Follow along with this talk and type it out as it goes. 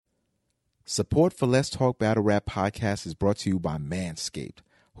Support for Let's Talk Battle Rap podcast is brought to you by Manscaped,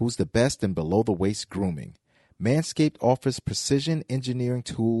 who's the best in below-the-waist grooming. Manscaped offers precision engineering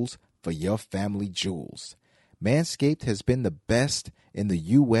tools for your family jewels. Manscaped has been the best in the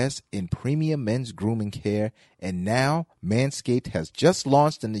U.S. in premium men's grooming care, and now Manscaped has just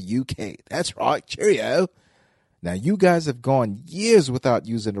launched in the U.K. That's right, cheerio! Now, you guys have gone years without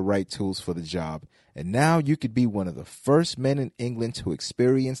using the right tools for the job, and now you could be one of the first men in England to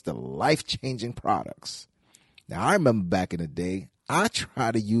experience the life-changing products. Now, I remember back in the day, I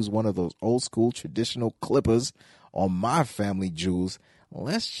tried to use one of those old-school traditional clippers on my family jewels.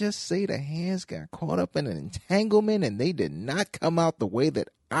 Let's just say the hands got caught up in an entanglement, and they did not come out the way that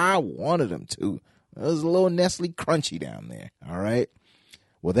I wanted them to. It was a little Nestle crunchy down there, all right?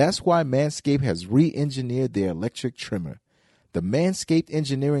 Well, that's why Manscaped has re-engineered their electric trimmer. The Manscaped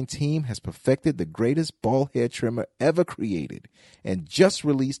engineering team has perfected the greatest ball hair trimmer ever created and just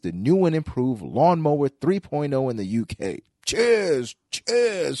released the new and improved Lawnmower 3.0 in the UK. Cheers!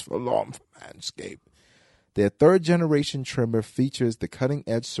 Cheers for Manscaped. Their third-generation trimmer features the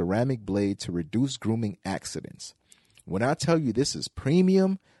cutting-edge ceramic blade to reduce grooming accidents. When I tell you this is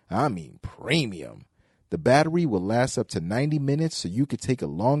premium, I mean premium. The battery will last up to 90 minutes so you could take a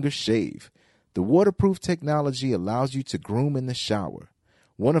longer shave. The waterproof technology allows you to groom in the shower.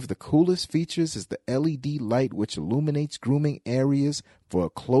 One of the coolest features is the LED light, which illuminates grooming areas for a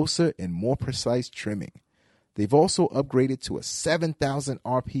closer and more precise trimming. They've also upgraded to a 7,000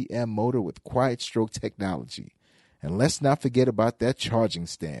 RPM motor with quiet stroke technology. And let's not forget about that charging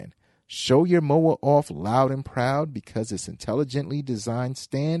stand. Show your mower off loud and proud because its intelligently designed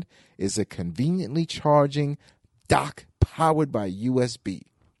stand is a conveniently charging dock powered by USB.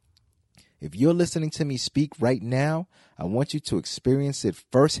 If you're listening to me speak right now, I want you to experience it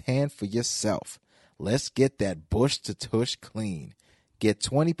firsthand for yourself. Let's get that bush to tush clean. Get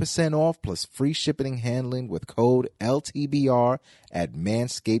 20% off plus free shipping and handling with code LTBR at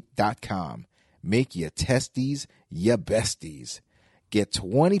manscaped.com. Make your testes your besties. Get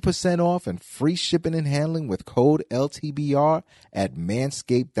 20% off and free shipping and handling with code LTBR at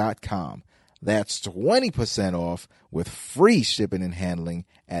manscaped.com. That's 20% off with free shipping and handling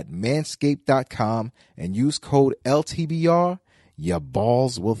at manscaped.com and use code LTBR. Your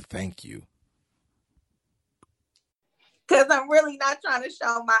balls will thank you. Because I'm really not trying to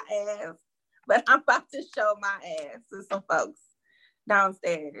show my ass, but I'm about to show my ass to some folks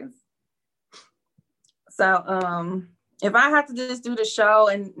downstairs. So, if I have to just do the show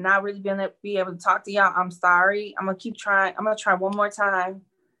and not really be able to talk to y'all, I'm sorry. I'm going to keep trying. I'm going to try one more time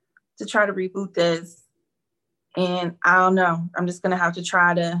to try to reboot this. And I don't know. I'm just going to have to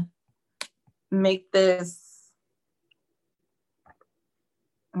try to make this.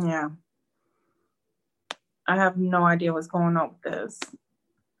 Yeah. I have no idea what's going on with this.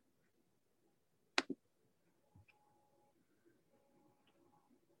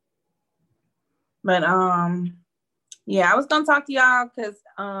 But, yeah, I was going to talk to y'all because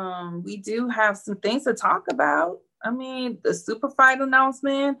we do have some things to talk about. I mean, the super fight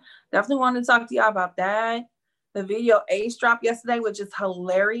announcement, definitely wanted to talk to y'all about that. The video Ace dropped yesterday, which is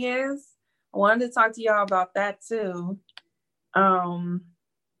hilarious. I wanted to talk to y'all about that too. And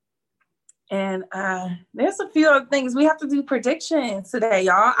there's a few other things. We have to do predictions today,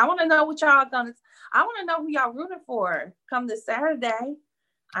 y'all. I want to know what y'all gonna. I want to know who y'all rooting for come this Saturday.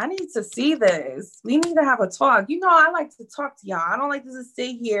 I need to see this. We need to have a talk. You know, I like to talk to y'all. I don't like to just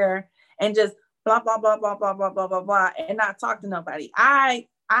sit here and just blah, blah, blah, blah, blah, blah, blah, blah, blah, and not talk to nobody. I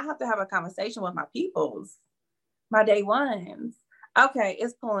have to have a conversation with my peoples, my day ones. Okay,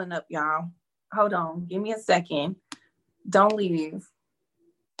 it's pulling up, y'all. Hold on. Give me a second. Don't leave.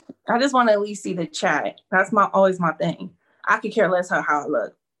 I just want to at least see the chat. That's always my thing. I could care less how I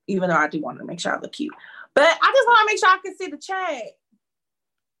look, even though I do want to make sure I look cute. But I just want to make sure I can see the chat.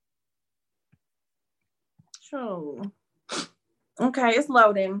 True. Okay, it's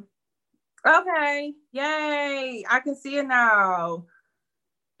loading. Okay, yay! I can see it now.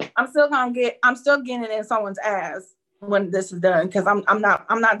 I'm still getting it in someone's ass when this is done because I'm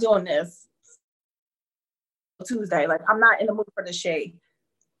not doing this Tuesday. Like I'm not in the mood for the shade.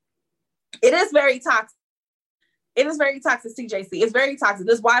 It is very toxic. It is very toxic, CJC. It's very toxic.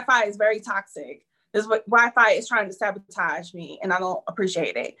 This Wi-Fi is very toxic. This Wi-Fi is trying to sabotage me, and I don't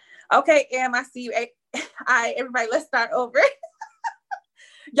appreciate it. Okay, I see you. All right, everybody, let's start over.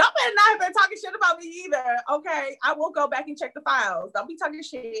 Y'all better not have been talking shit about me either. Okay, I will go back and check the files. Don't be talking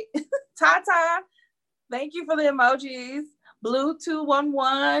shit. Tata, thank you for the emojis.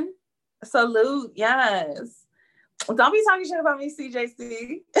 Blue211, salute. Yes. Don't be talking shit about me,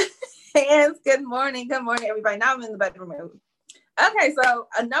 CJC. Hands, good morning. Good morning, everybody. Now I'm in the bedroom mood. Okay, so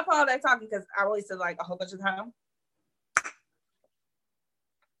enough of all that talking because I wasted like a whole bunch of time.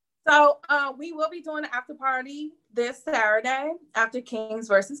 So we will be doing an after party this Saturday after Kings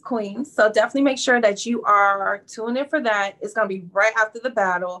versus Queens. So definitely make sure that you are tuned in for that. It's gonna be right after the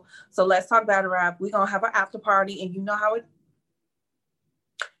battle. So let's talk battle rap. We're gonna have an after party, and you know how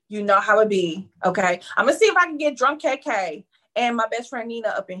it be. Okay. I'm gonna see if I can get drunk KK and my best friend Nina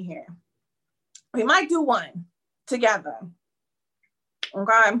up in here. We might do one together.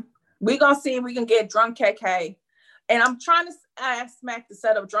 Okay. We're gonna see if we can get drunk KK. And I'm trying to ask Smack to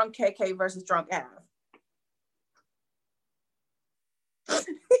set up drunk KK versus drunk Av.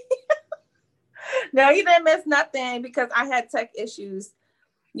 No, you didn't miss nothing because I had tech issues.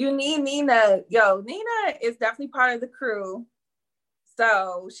 You need Nina. Yo, Nina is definitely part of the crew.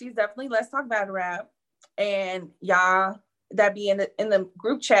 So she's definitely Let's Talk Battle Rap. And y'all that be in the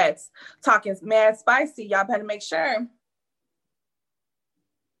group chats talking mad spicy, y'all better make sure.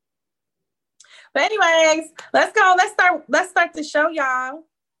 But anyways, let's go. Let's start the show, y'all.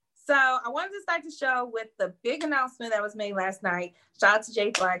 So I wanted to start the show with the big announcement that was made last night. Shout out to Jay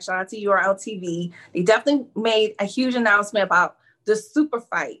Black, shout out to URL TV. They definitely made a huge announcement about the super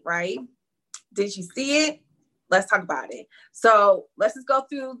fight, right? Did you see it? Let's talk about it. So let's just go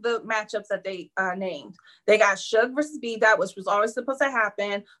through the matchups that they named. They got Suge versus B-Dot, which was always supposed to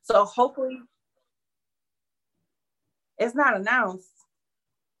happen. So hopefully it's not announced.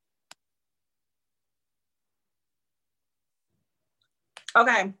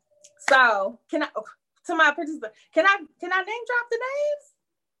 Okay. So can I to my participant, can I name drop the names?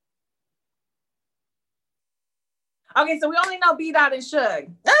 Okay, so we only know B-Dot and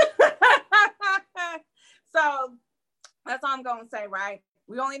Suge. So that's all I'm going to say, right?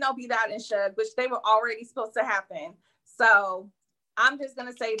 We only know B-Dot and Suge, which they were already supposed to happen. So I'm just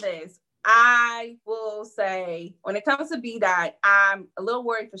going to say this. I will say when it comes to B-Dot, I'm a little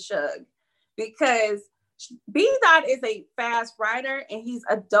worried for Suge because B-Dot is a fast writer and he's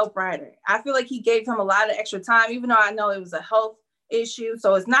a dope writer. I feel like he gave him a lot of extra time, even though I know it was a health issue.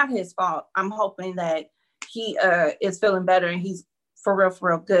 So it's not his fault. I'm hoping that he is feeling better and he's for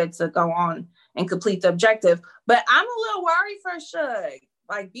real good to go on and complete the objective. But I'm a little worried for Suge.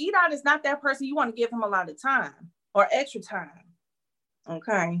 Like B-Dot is not that person you want to give him a lot of time or extra time.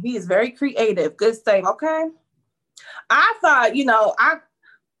 Okay. He is very creative. Good save. Okay. I thought,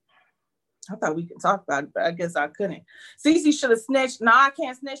 I thought we could talk about it, but I guess I couldn't. Cece should have snitched. No, I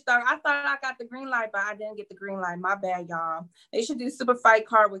can't snitch though. I thought I got the green light, but I didn't get the green light. My bad, y'all. They should do Super Fight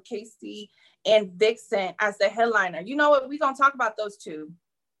Card with KC and Vixen as the headliner. You know what? We're going to talk about those two.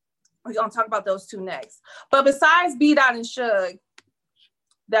 We're going to talk about those two next. But besides B-Dot and Suge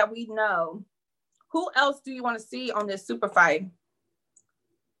that we know, who else do you want to see on this Super Fight?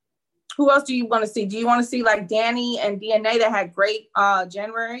 Who else do you want to see? Do you want to see like Danny and DNA that had great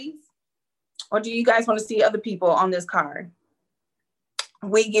Januaries? Or do you guys want to see other people on this card?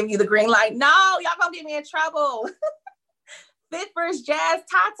 We give you the green light. No, y'all gonna get me in trouble. Fit versus Jazz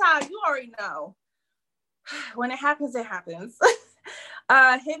Tata, you already know. When it happens, it happens.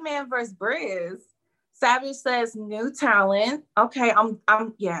 Hitman versus Briz. Savage says new talent. Okay,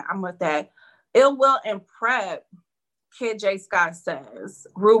 I'm with that. Ill Will and Prep. Kid J Scott says.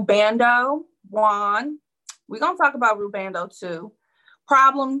 Rubando, Juan. We're gonna talk about Rubando too.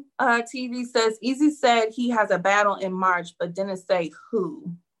 Problem TV says Easy said he has a battle in March, but didn't say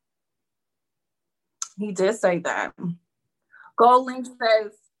who. He did say that. Gold Link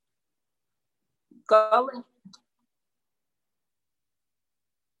says Gold Link.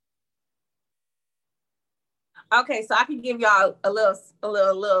 Okay, so I can give y'all a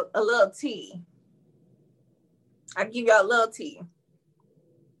little tea. I can give y'all a little tea.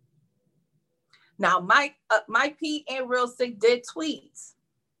 Now, Mike P and Real Sick did tweet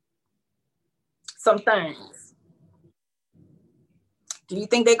some things. Do you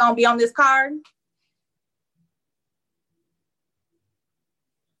think they're gonna be on this card?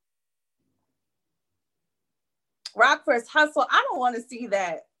 Rock vs. Hustle. I don't want to see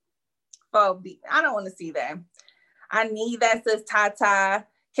that. I don't want to see that. I need that, says Tata.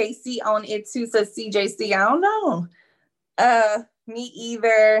 KC on it too, says CJC. I don't know. Me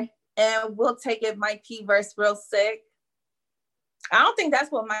either. And we'll take it Mike P versus Real Sick. I don't think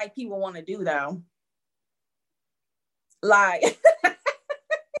that's what Mike P will want to do though. Like,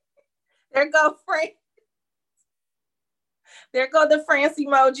 there go Frank. There go the France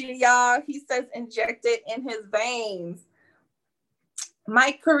emoji, y'all. He says injected in his veins.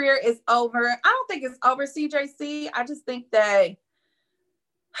 My career is over. I don't think it's over, CJC. I just think that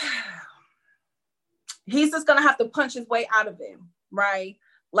he's just going to have to punch his way out of it, right?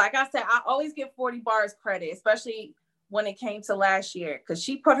 Like I said, I always give 40 bars credit, especially when it came to last year, because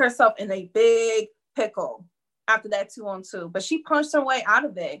she put herself in a big pickle after that 2-on-2, but she punched her way out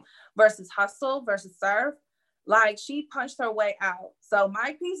of it versus Hustle versus Surf. Like, she punched her way out. So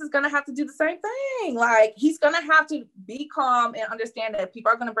Mike Peace is going to have to do the same thing. Like, he's going to have to be calm and understand that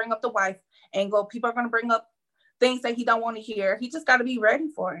people are going to bring up the wife angle. People are going to bring up things that he don't want to hear. He just got to be ready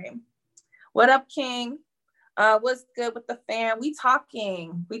for him. What up, King? What's good with the fam? We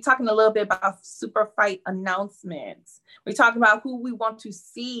talking a little bit about super fight announcements. We talking about who we want to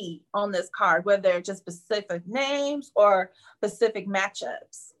see on this card, whether they're just specific names or specific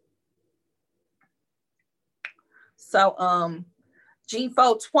matchups. So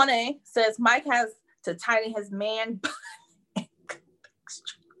G420 says Mike has to tighten his man.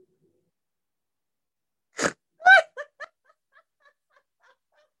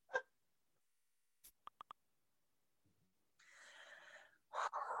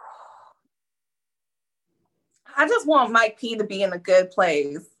 I just want Mike P to be in a good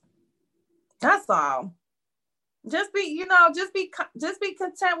place. That's all. Just be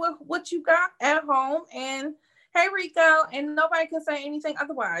content with what you got at home. And hey, Rico, and nobody can say anything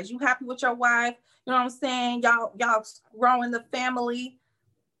otherwise. You happy with your wife? You know what I'm saying? Y'all growing the family.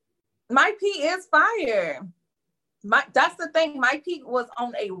 Mike P is fire. That's the thing. Mike P was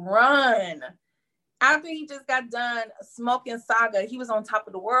on a run. After he just got done smoking Saga, he was on top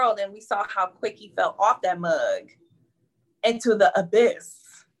of the world, and we saw how quick he fell off that mug into the abyss.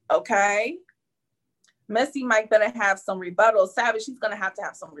 Okay? Messy Mike better have some rebuttals. Savage, he's going to have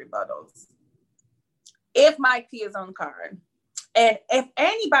some rebuttals. If Mike P is on the card. And if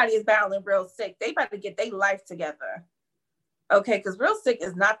anybody is battling Real Sick, they better get their life together. Okay? Because Real Sick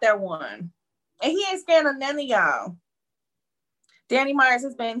is not their one. And he ain't scared of none of y'all. Danny Myers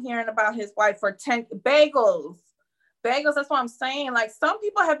has been hearing about his wife for 10 bagels. Bagels, that's what I'm saying. Like, some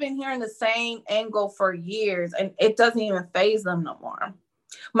people have been hearing the same angle for years, and it doesn't even faze them no more.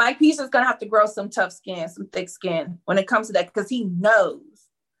 Mike Peace is going to have to grow some tough skin, some thick skin when it comes to that, because he knows.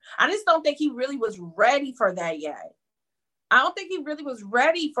 I just don't think he really was ready for that yet. I don't think he really was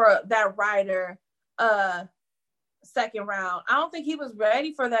ready for that Ryder second round. I don't think he was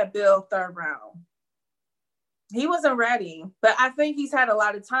ready for that Bill third round. He wasn't ready, but I think he's had a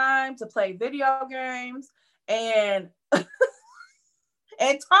lot of time to play video games and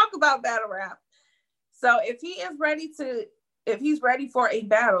and talk about battle rap. So if he's ready for a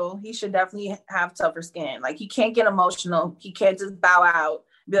battle, he should definitely have tougher skin. Like, he can't get emotional. He can't just bow out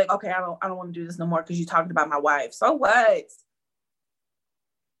and be like, okay, I don't want to do this no more because you talked about my wife. So what?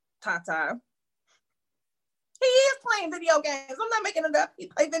 Tata. He is playing video games. I'm not making it up. He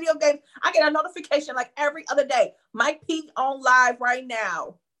plays video games. I get a notification like every other day. Mike P on live right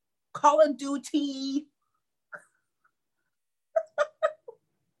now. Call of Duty.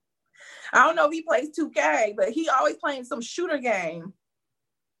 I don't know if he plays 2K, but he always playing some shooter game.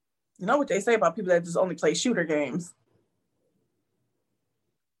 You know what they say about people that just only play shooter games.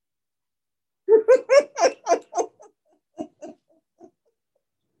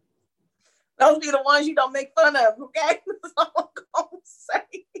 Those be the ones you don't make fun of, okay? That's all I'm gonna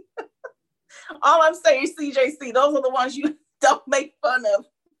say. All I'm saying, CJC, those are the ones you don't make fun of,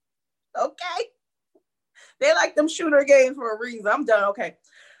 okay? They like them shooter games for a reason. I'm done, okay.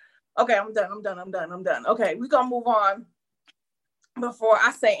 Okay, I'm done. Okay, we're gonna move on before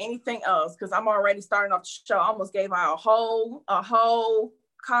I say anything else, because I'm already starting off the show. I almost gave out a whole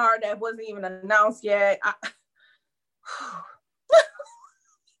card that wasn't even announced yet.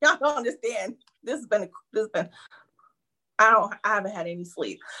 Y'all don't understand. This has been I haven't had any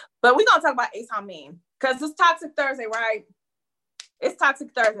sleep. But we're gonna talk about Ace Amin, because it's Toxic Thursday, right? It's Toxic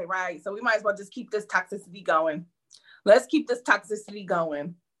Thursday, right? So we might as well just keep this toxicity going. Let's keep this toxicity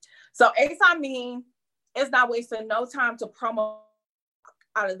going. So Ace Amin is not wasting no time to promo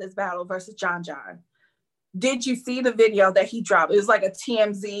out of this battle versus John John. Did you see the video that he dropped? It was like a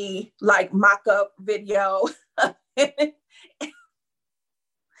TMZ like mock-up video of him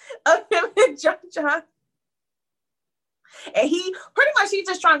and John John. And he's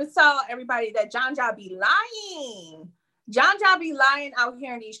just trying to tell everybody that John John be lying. John John be lying out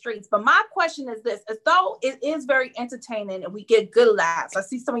here in these streets. But my question is this, as though it is very entertaining and we get good laughs. I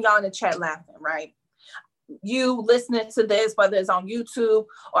see some of y'all in the chat laughing, right? You listening to this, whether it's on YouTube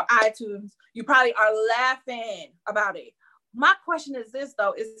or iTunes, you probably are laughing about it. My question is this,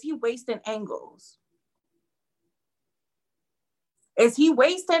 though, is he wasting angles? Is he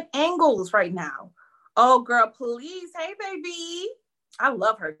wasting angles right now? Oh, girl, please. Hey, baby. I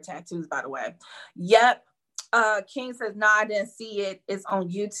love her tattoos, by the way. Yep. King says, no, I didn't see it. It's on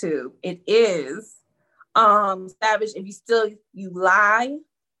YouTube. It is. Savage, if you lie.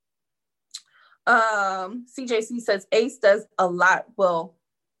 CJC says Ace does a lot, well,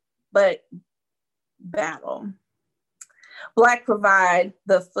 but battle. Black provide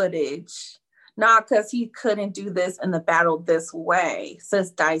the footage. Nah, because he couldn't do this in the battle this way,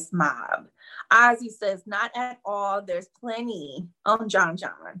 says Dice Mob. Ozzy says, not at all. There's plenty on John.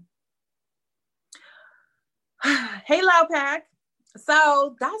 Hey, Loud Pack.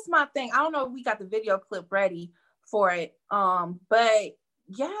 So that's my thing. I don't know if we got the video clip ready for it. But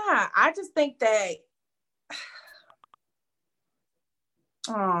yeah, I just think that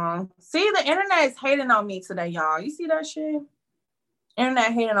see, the internet is hating on me today, y'all. You see that shit?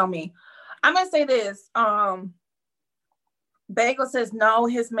 Internet hating on me. I'm gonna say this. Bagel says no,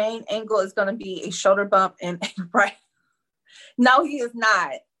 his main angle is gonna be a shoulder bump and right. No, he is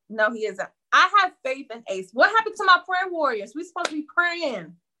not. No, he isn't. I have faith in Ace. What happened to my prayer warriors? We're supposed to be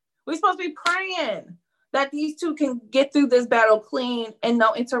praying. We're supposed to be praying that these two can get through this battle clean and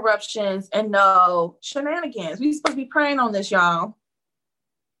no interruptions and no shenanigans. We're supposed to be praying on this, y'all.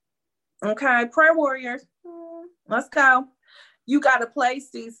 Okay, prayer warriors. Let's go. You gotta play,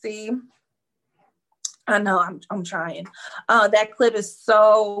 CC. I know I'm trying. That clip is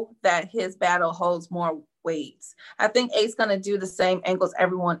so that his battle holds more weight. I think Ace gonna do the same angles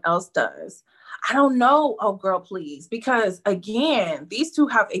everyone else does. I don't know. Oh, girl, please. Because again, these two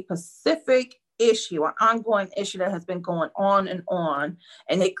have a specific issue, an ongoing issue that has been going on,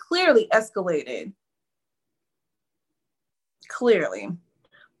 and it clearly escalated. Clearly.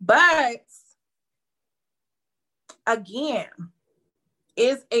 But again,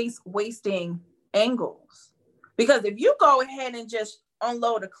 is Ace wasting angles? Because if you go ahead and just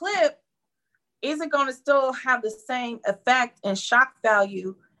unload a clip, is it going to still have the same effect and shock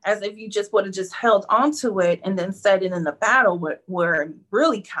value as if you just would have just held onto it and then said it in the battle where it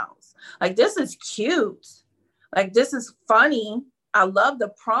really counts? Like, this is cute. Like, this is funny. I love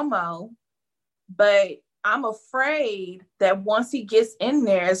the promo, but I'm afraid that once he gets in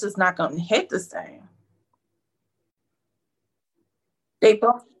there, it's just not going to hit the same. They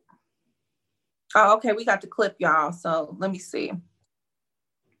both. Oh, okay. We got the clip, y'all. So let me see.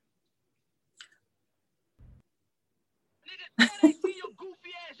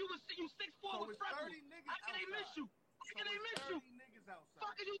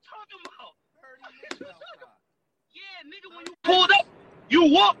 Yeah, nigga, when you pulled up, you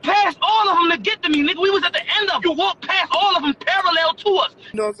walked past all of them to get to me, nigga. We was at the end of you walked past all of them parallel to us.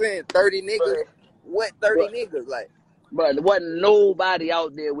 You know what I'm saying? 30 niggas. But, what 30 niggas? Like, bro, there wasn't nobody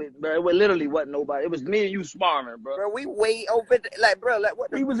out there with, bro. It literally wasn't nobody. It was me and you sparring, bro. Bro, we way over, like, bro, like,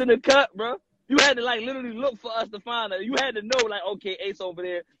 what? We was in the cut, bro. You had to, like, literally look for us to find her. You had to know, like, okay, Ace over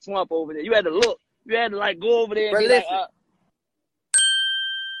there, Swamp over there. You had to look. You had to, like, go over there and bro, be listen. like,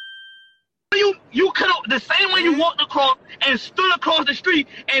 You could have, the same way you walked across and stood across the street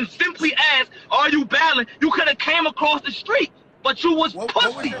and simply asked, are you battling? You could have came across the street, but you was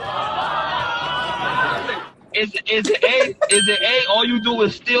pussy. Is it A? Is it A? All you do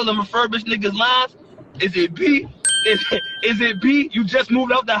is steal and refurbish niggas' lines? Is it B? Is it B? You just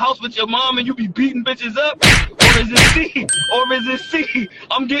moved out the house with your mom and you be beating bitches up? Or is it C? Or is it C?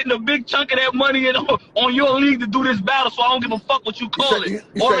 I'm getting a big chunk of that money on your league to do this battle, so I don't give a fuck what you call it.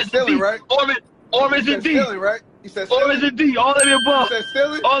 Or is it D? Right? Or is it D? Silly, right? You said silly? Or is it D? All of the above. You said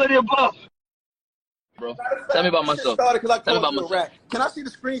silly? All of the above. Bro, tell me about myself. Tell me about myself. Can I see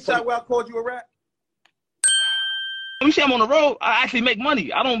the screenshot where I called you a rat? You see I'm on the road, I actually make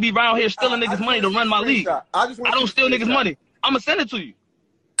money. I don't be around here stealing niggas' money to run my league. I don't steal niggas' money. I'm going to send it to you.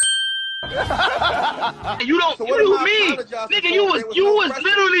 You don't, so you mean? Nigga, you was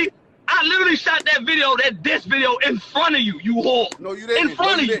literally, I literally shot that diss video in front of you, you whore. No, you didn't. In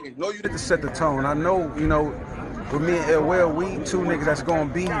front of you. No, you didn't. To set the tone. I know, you know, with me and LL, we two niggas that's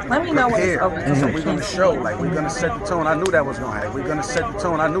gonna be Let me know prepared. what it's So we're gonna show, like, we're gonna set the tone. I knew that was gonna happen. We're gonna set the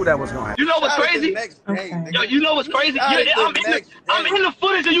tone. I knew that was gonna happen. You know what's crazy? Okay. Yo, you know what's crazy? I'm in the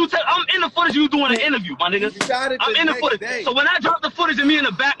footage of you. I'm in the footage of you doing an interview, my niggas. I'm in the footage. So when I drop the footage of me in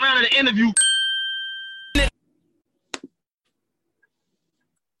the background of the interview.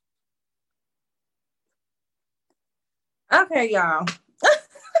 Okay, y'all.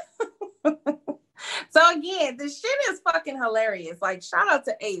 So again, this shit is fucking hilarious. Like, shout out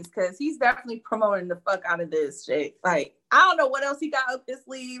to Ace, because he's definitely promoting the fuck out of this shit. Like, I don't know what else he got up his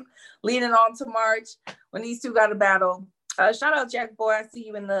sleeve leading on to March when these two got a battle. Shout out Jack Boy, I see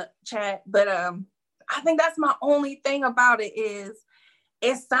you in the chat. But I think that's my only thing about it is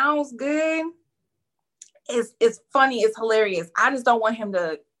it sounds good. It's funny, it's hilarious. I just don't want him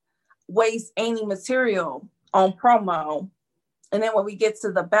to waste any material on promo. And then when we get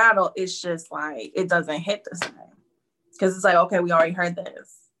to the battle, it's just like, it doesn't hit the same. Because it's like, okay, we already heard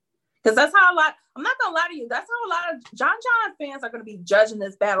this. Because that's how I'm not gonna lie to you, that's how a lot of John fans are gonna be judging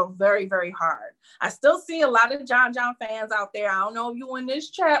this battle very, very hard. I still see a lot of John fans out there. I don't know if you in this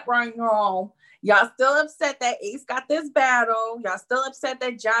chat right now. Y'all still upset that Ace got this battle. Y'all still upset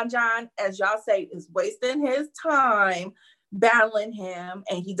that John, as y'all say, is wasting his time battling him,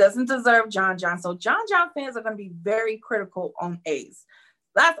 and he doesn't deserve John. So John fans are gonna be very critical on Ace.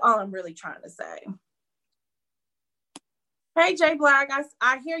 That's all I'm really trying to say. Hey, Jay Black,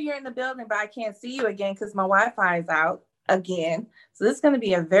 I hear you're in the building, but I can't see you again because my Wi-Fi is out again. So this is going to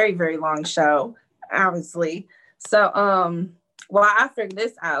be a very, very long show, obviously. So while I figure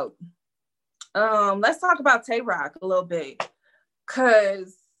this out, let's talk about Tay Roc a little bit,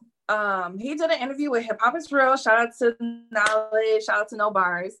 because he did an interview with Hip Hop Is Real. Shout out to Knowledge, shout out to No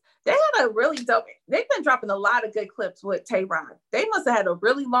Bars. They had a really dope, they've been dropping a lot of good clips with Tay Roc. They must have had a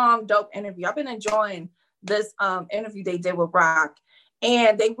really long, dope interview. I've been enjoying this interview they did with Roc,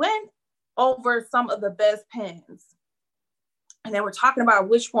 and they went over some of the best pens, and they were talking about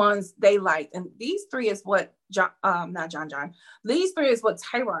which ones they liked. And these three is what these three is what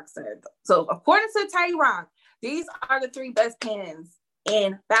Tay Roc said. So according to Tay Roc, these are the three best pens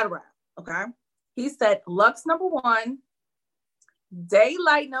in battle rap. Okay, he said Lux number 1,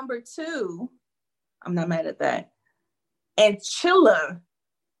 Daylight number 2. I'm not mad at that, and Chilla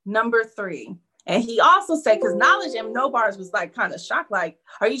number 3. And he also said, because Knowledge and No Bars was like kind of shocked, like,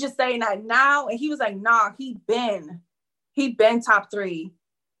 are you just saying that now? And he was like, nah, he been top 3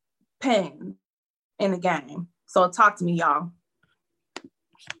 pen in the game. So talk to me, y'all.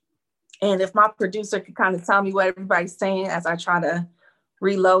 And if my producer could kind of tell me what everybody's saying as I try to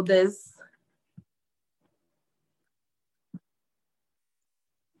reload this.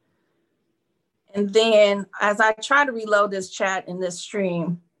 And then as I try to reload this chat in this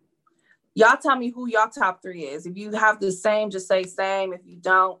stream, y'all tell me who y'all top 3 is. If you have the same, just say same. If you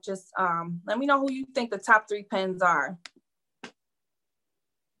don't, just let me know who you think the top 3 pens are.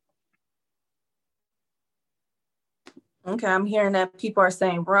 Okay, I'm hearing that people are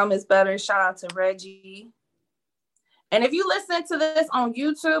saying Rum is better. Shout out to Reggie. And if you listen to this on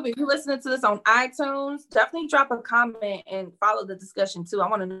YouTube, if you listening to this on iTunes, definitely drop a comment and follow the discussion too. I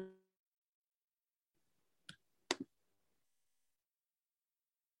want to know.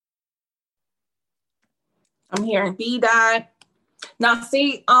 I'm hearing B Dot. Now,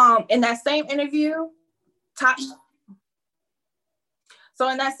 see, in that same interview,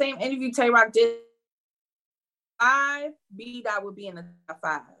 in that same interview, Tay Roc did 5. B Dot would be in the top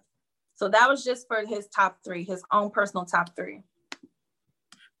 5. So that was just for his top 3, his own personal top 3.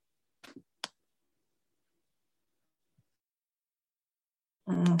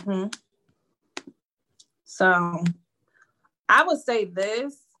 So I would say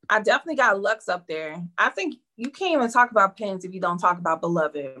this. I definitely got Lux up there. I think you can't even talk about pens if you don't talk about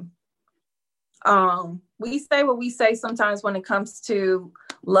Beloved. We say what we say sometimes when it comes to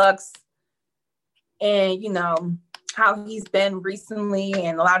Lux and, you know, how he's been recently.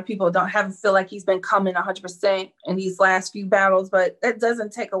 And a lot of people don't feel like he's been coming 100% in these last few battles, but that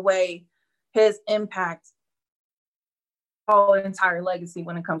doesn't take away his impact, whole entire legacy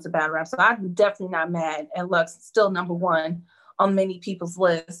when it comes to battle rap. So I'm definitely not mad. And Lux is still number 1 on many people's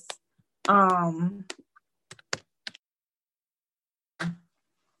lists. I'm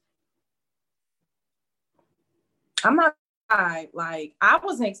not like I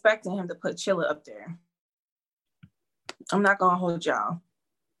wasn't expecting him to put Chilla up there. I'm not gonna hold y'all.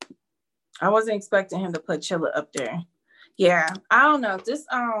 I wasn't expecting him to put Chilla up there. Yeah, I don't know. This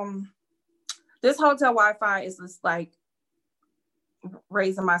hotel Wi-Fi is just like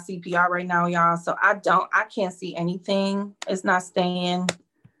raising my CPR right now, y'all. So I can't see anything. It's not staying.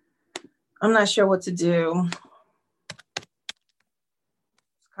 I'm not sure what to do. It's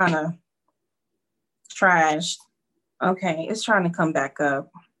kind of trashed. Okay, it's trying to come back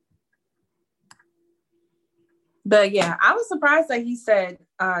up. But yeah, I was surprised that he said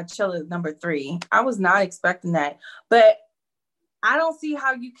Chilla number 3. I was not expecting that. But I don't see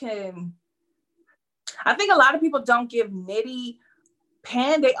how you can. I think a lot of people don't give Nitty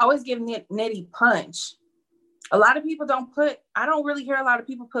pen. They always give Nitty punch. A lot of people I don't really hear a lot of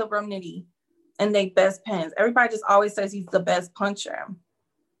people put Rum Nitty in their best pens. Everybody just always says he's the best puncher.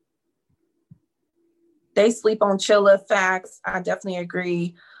 They sleep on Chilla. Facts. I definitely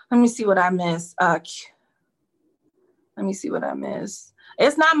agree. Let me see what I missed. Let me see what I missed.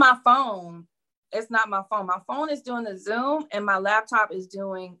 It's not my phone. It's not my phone. My phone is doing the Zoom and my laptop is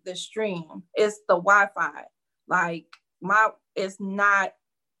doing the stream. It's the Wi-Fi. Like it's not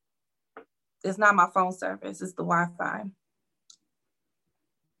my phone service. It's the Wi-Fi.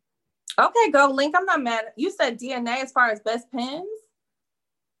 Okay, go Link. I'm not mad. You said DNA as far as best pens.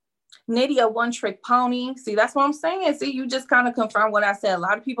 Nitty a one-trick pony. See, that's what I'm saying. See, you just kind of confirm what I said. A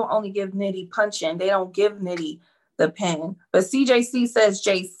lot of people only give Nitty punching. They don't give Nitty the pen. But CJC says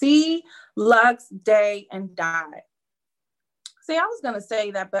JC, Lux, Day, and Dot. See, I was going to say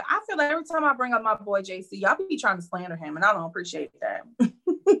that, but I feel like every time I bring up my boy JC, y'all be trying to slander him, and I don't appreciate that.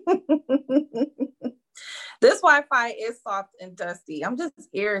 This Wi-Fi is soft and dusty. I'm just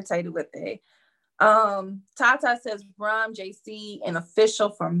irritated with it. Tata says Rum, JC, and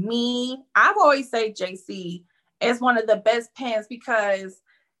Official for me. I've always said JC is one of the best pens because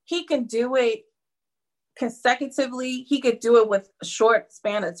he can do it consecutively. He could do it with a short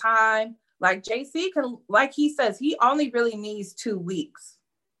span of time. Like JC can, like he says, he only really needs 2 weeks.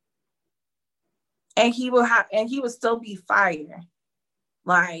 And he will still be fire.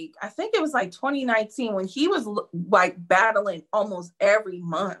 Like, I think it was like 2019 when he was like battling almost every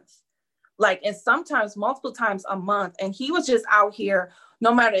month. Like, and sometimes multiple times a month. And he was just out here,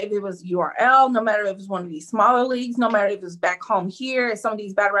 no matter if it was URL, no matter if it was one of these smaller leagues, no matter if it was back home here, some of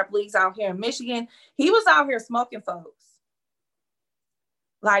these battle rap leagues out here in Michigan, he was out here smoking folks.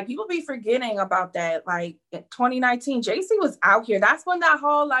 Like, people be forgetting about that. Like, in 2019, JC was out here. That's when that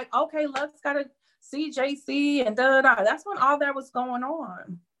whole, like, okay, let's gotta see JC and da-da-da. That's when all that was going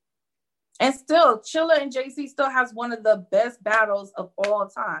on. And still, Chilla and JC still has one of the best battles of all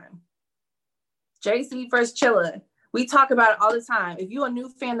time. JC versus Chilla. We talk about it all the time. If you're a new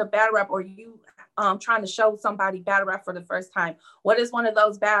fan of battle rap or you trying to show somebody battle rap for the first time, what is one of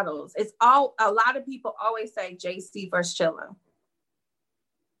those battles? It's all, a lot of people always say JC versus Chilla.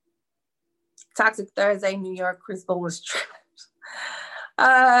 Toxic Thursday, New York, Chris Bull was trash.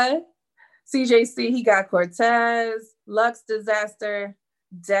 CJC, he got Cortez, Lux, Disaster,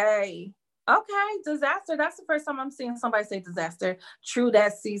 Day. Okay, Disaster. That's the first time I'm seeing somebody say Disaster. True,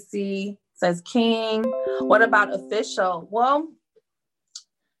 that's CC. Says King. What about Official? Well,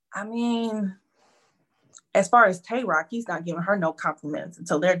 I mean, as far as Tay Rock, he's not giving her no compliments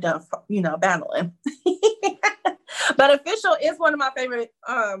until they're done, battling. But Official is one of my favorite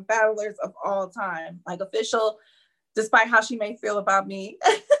battlers of all time. Like, Official, despite how she may feel about me,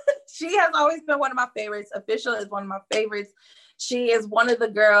 she has always been one of my favorites. Official is one of my favorites. She is one of the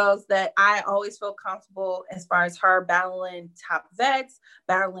girls that I always feel comfortable as far as her battling top vets,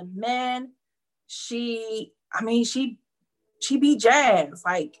 battling men. She beat Jazz.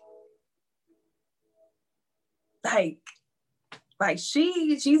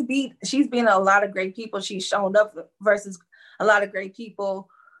 She's beaten a lot of great people. She's shown up versus a lot of great people.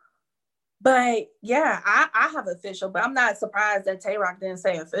 But yeah, I have Official, but I'm not surprised that Tay Rock didn't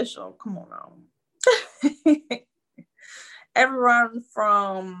say Official. Come on now. Everyone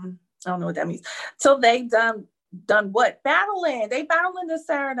from, I don't know what that means, till they done what? Battling. They battling this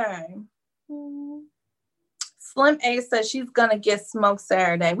Saturday. Slim A says she's gonna get smoked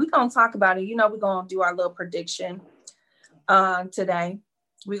Saturday. We're gonna talk about it. We're gonna do our little prediction today.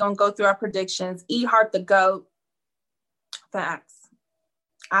 We're gonna go through our predictions. E-Heart the GOAT. Facts.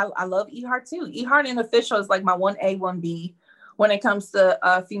 I love E-Heart too. E-Heart and Official is like my 1A, 1B when it comes to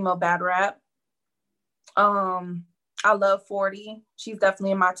female battle rap. I love 40. She's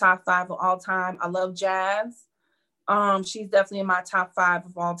definitely in my top 5 of all time. I love Jazz. She's definitely in my top 5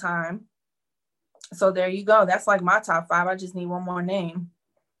 of all time. So there you go. That's like my top 5. I just need one more name.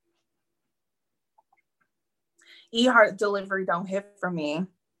 E-Heart delivery don't hit for me.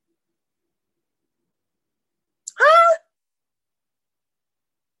 Huh?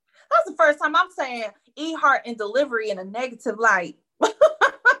 That's the first time I'm saying E-Heart and delivery in a negative light.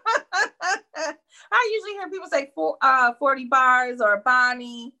 I usually hear people say 40 bars or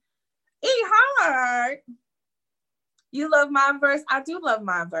Bonnie. E-Heart. You love my verse? I do love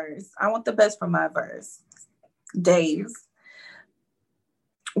my verse. I want the best from my verse. Days.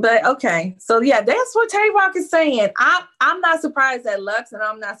 But okay. So yeah, that's what Tay Rock is saying. I'm not surprised at Lux and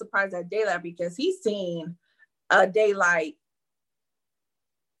I'm not surprised at Daylight because he's seen a Daylight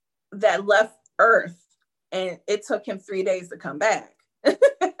that left Earth and it took him 3 days to come back.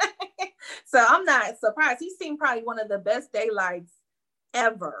 So I'm not surprised. He's seen probably one of the best Daylights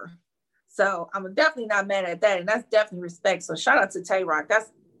ever. So I'm definitely not mad at that. And that's definitely respect. So shout out to Tay Rock.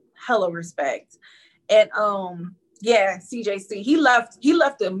 That's hella respect. And yeah, CJC, he left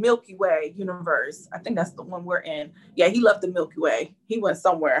the Milky Way universe. I think that's the one we're in. Yeah, he left the Milky Way. He went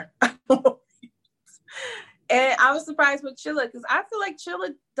somewhere. And I was surprised with Chilla because I feel like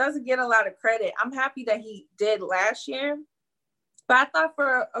Chilla doesn't get a lot of credit. I'm happy that he did last year. But I thought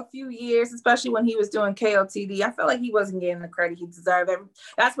for a few years, especially when he was doing KOTD, I felt like he wasn't getting the credit he deserved.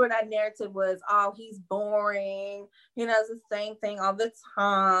 That's where that narrative was, oh, he's boring. He does the same thing all the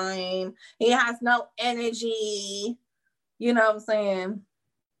time. He has no energy. You know what I'm saying?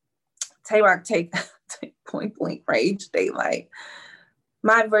 Tay-Rock take Point Blank Rage Daylight.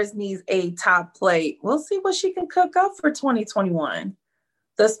 My verse needs a top plate. We'll see what she can cook up for 2021.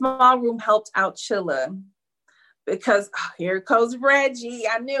 The small room helped out Chilla because here goes Reggie.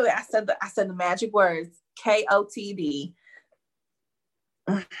 I knew it. I said the magic words. KOTD.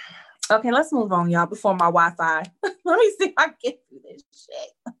 Okay, let's move on, y'all, before my Wi-Fi. Let me see if I can get through this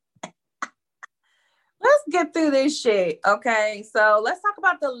shit. Let's get through this shit. Okay, so let's talk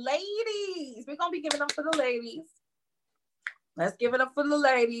about the ladies. We're going to be giving up for the ladies. Let's give it up for the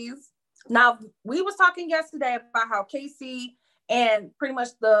ladies. Now, we was talking yesterday about how Casey and pretty much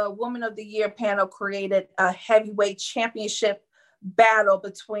the Woman of the Year panel created a heavyweight championship battle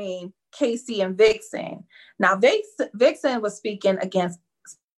between Casey and Vixen. Now, Vixen was speaking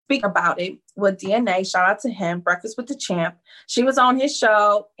about it with DNA. Shout out to him, Breakfast with the Champ. She was on his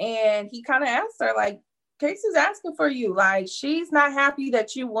show, and he kind of asked her, like, Casey's asking for you. Like, she's not happy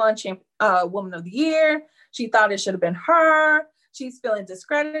that you won Woman of the Year. She thought it should have been her. She's feeling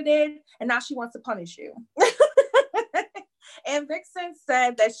discredited, and now she wants to punish you. And Vixen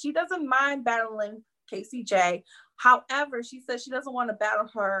said that she doesn't mind battling Casey J. However, she says she doesn't want to battle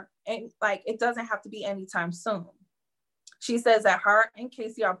her, and like it doesn't have to be anytime soon. She says that her and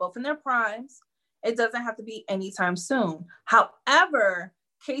Casey are both in their primes. It doesn't have to be anytime soon. However,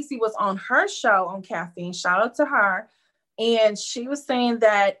 Casey was on her show on Caffeine. Shout out to her. And she was saying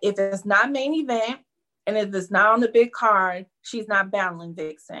that if it's not main event and if it's not on the big card, she's not battling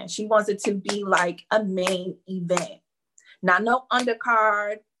Vixen. She wants it to be like a main event. Not no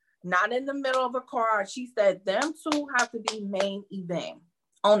undercard, not in the middle of a card. She said them two have to be main event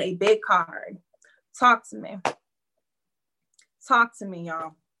on a big card. Talk to me. Talk to me,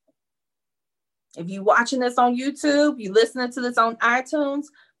 y'all. If you watching this on YouTube, you listening to this on iTunes,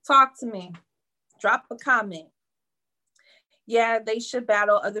 talk to me. Drop a comment. Yeah, they should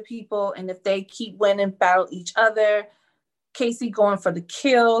battle other people, and if they keep winning, battle each other. Casey going for the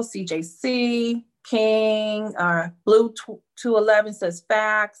kill. CJC, King, Blue 211 says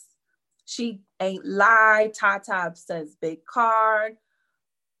facts. She ain't lie. Tata says big card.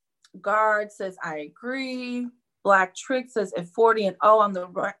 Guard says I agree. Black Trick says at 40-0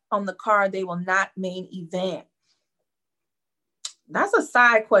 on the card, they will not main event. That's a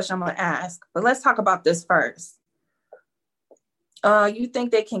side question I'm gonna ask, but let's talk about this first. You think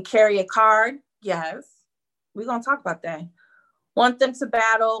they can carry a card? Yes. We're gonna talk about that. Want them to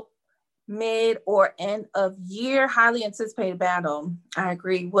battle mid or end of year? Highly anticipated battle. I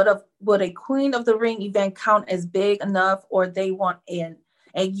agree. Would a Queen of the Ring event count as big enough, or they want a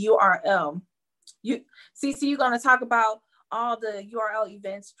URL? CC, you're going to talk about all the URL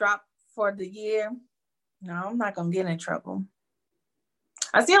events dropped for the year? No, I'm not going to get in trouble.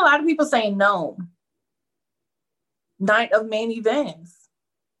 I see a lot of people saying no. Night of main events.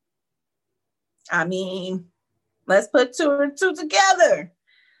 I mean, let's put two and two together.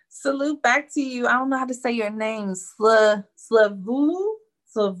 Salute back to you. I don't know how to say your name. Slavu?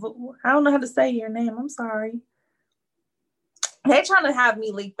 I don't know how to say your name. I'm sorry. They're trying to have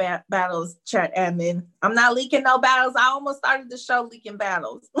me leak battles, chat admin. I'm not leaking no battles. I almost started the show leaking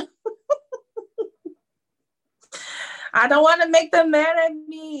battles. I don't want to make them mad at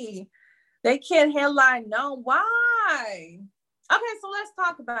me. They can't headline. No, why? Okay, so let's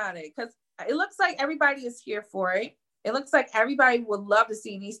talk about it, because it looks like everybody is here for it. It looks like everybody would love to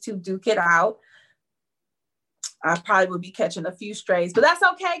see these two duke it out. I probably would be catching a few strays, but that's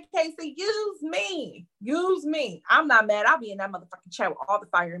okay, Casey. Use me. Use me. I'm not mad. I'll be in that motherfucking chat with all the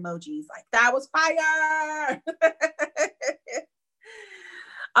fire emojis. Like, that was fire.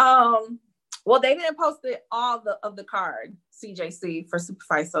 Well, they didn't post all of the card, CJC, for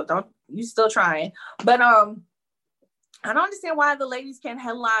Superfight, so you still trying. But I don't understand why the ladies can't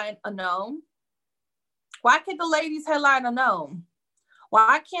headline a gnome. Why can't the ladies headline a gnome?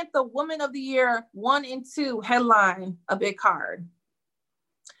 Why can't the Woman of the Year 1 and 2 headline a big card?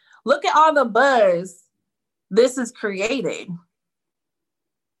 Look at all the buzz this is created.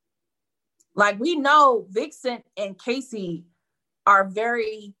 Like, we know Vixen and Casey are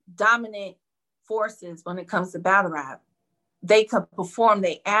very dominant forces when it comes to battle rap. They can perform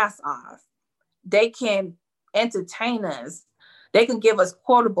their ass off. They can entertain us. They can give us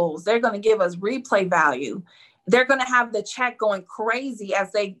quotables. They're going to give us replay value. They're going to have the chat going crazy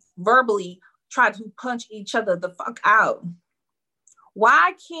as they verbally try to punch each other the fuck out.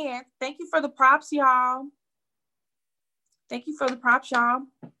 Why can't, thank you for the props, y'all. Thank you for the props, y'all.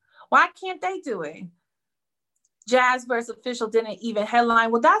 Why can't they do it? Jazz versus Official didn't even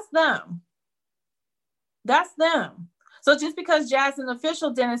headline. Well, that's them. That's them. So just because Jazz and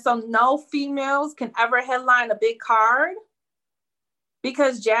Official didn't, so no females can ever headline a big card?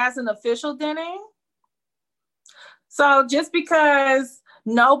 because Jazz and Official didn't. So just because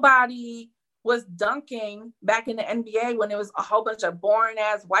nobody was dunking back in the NBA when it was a whole bunch of boring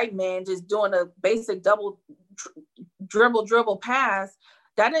ass white men just doing a basic double dribble pass,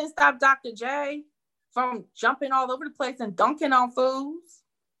 that didn't stop Dr. J from jumping all over the place and dunking on fools.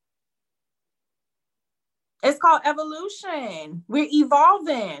 It's called evolution. We're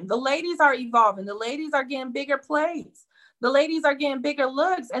evolving. The ladies are evolving. The ladies are getting bigger plays. The ladies are getting bigger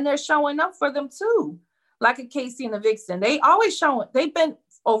looks, and they're showing up for them too. Like a Casey and a Vixen. They've been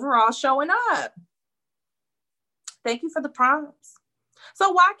overall showing up. Thank you for the prompts.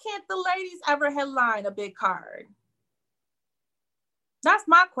 So why can't the ladies ever headline a big card? That's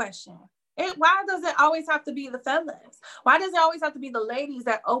my question. Why does it always have to be the fellas? Why does it always have to be the ladies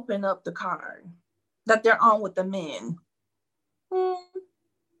that open up the card that they're on with the men?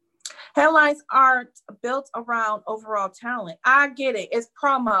 Headlines aren't built around overall talent. I get it. It's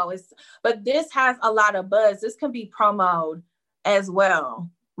promo. But this has a lot of buzz. This can be promoted as well.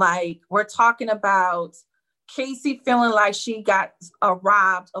 Like, we're talking about Casey feeling like she got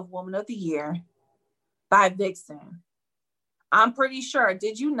robbed of Woman of the Year by Vixen. I'm pretty sure.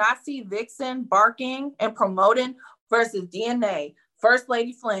 Did you not see Vixen barking and promoting versus DNA, First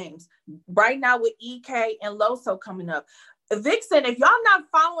Lady Flames, right now with EK and Loso coming up? Vixen, if y'all not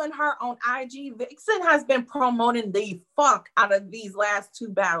following her on IG, Vixen has been promoting the fuck out of these last two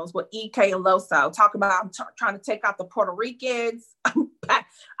battles with EK and Loso. Talking about I'm trying to take out the Puerto Ricans.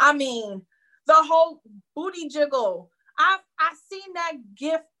 I mean, the whole booty jiggle. I've seen that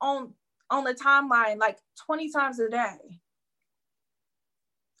gif on the timeline like 20 times a day.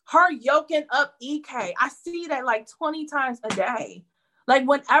 Her yoking up EK. I see that like 20 times a day. Like,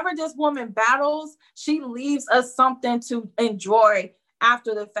 whenever this woman battles, she leaves us something to enjoy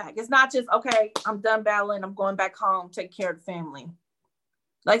after the fact. It's not just, okay, I'm done battling, I'm going back home, take care of the family.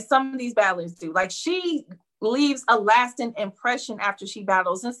 Like some of these battlers do. Like, she leaves a lasting impression after she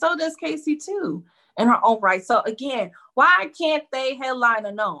battles. And so does Casey too, in her own right. So again, why can't they headline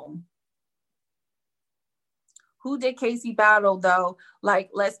a gnome? Who did Casey battle though? Like,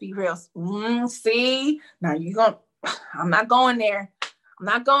 let's be real. See, now I'm not going there. I'm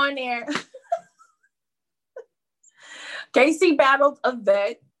not going there. Casey battled a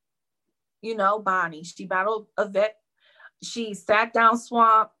vet, Bonnie. She battled a vet. She sat down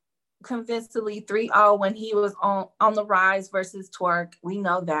Swamp convincingly 3-0 when he was on the rise versus Twerk. We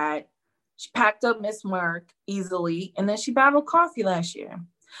know that. She packed up Miss Merck easily, and then she battled Coffee last year.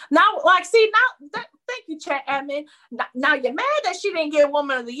 Now, thank you, chat admin. Now you're mad that she didn't get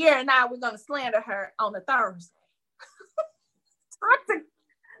Woman of the Year, and now we're going to slander her on a Thursday.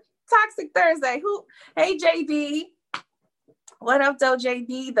 Toxic Thursday. Hey, JB. What up, though,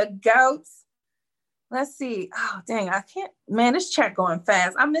 JB? The goats. Let's see. Oh, dang. I can't. Man, this chat going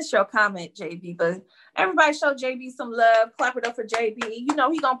fast. I missed your comment, JB, but everybody show JB some love. Clap it up for JB. He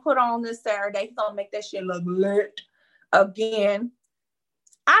going to put on this Saturday. He's going to make that shit look lit again.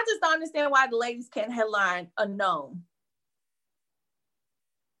 I just don't understand why the ladies can't headline a gnome.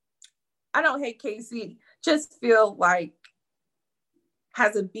 I don't hate Casey. Just feel like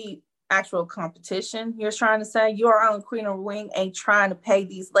hasn't beat actual competition. You're trying to say your own Queen of Ring ain't trying to pay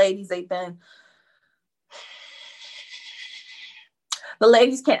these ladies. The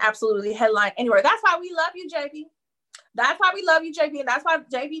ladies can't absolutely headline anywhere. That's why we love you, JB. That's why we love you, JB. And that's why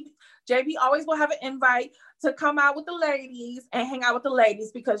JB always will have an invite to come out with the ladies and hang out with the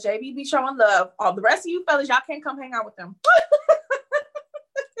ladies, because JB be showing love. All the rest of you fellas, y'all can't come hang out with them.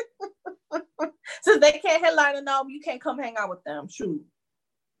 Since they can't headline a gnome, you can't come hang out with them. Shoot.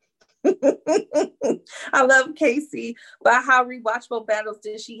 I love Casey, but how rewatchable battles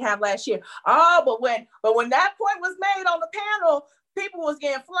did she have last year? Oh, but when that point was made on the panel, people was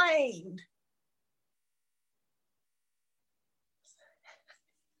getting flamed.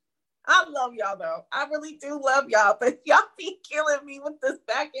 I love y'all though. I really do love y'all, but y'all be killing me with this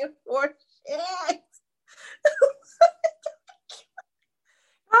back and forth shit.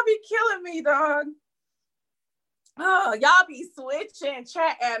 Y'all be killing me, dog. Oh, y'all be switching,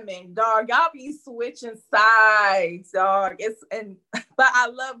 chat admin, dog. Y'all be switching sides, dog. But I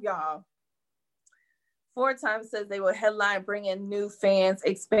love y'all. 4 times says they will headline, bring in new fans,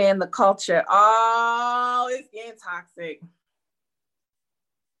 expand the culture. Oh, it's getting toxic.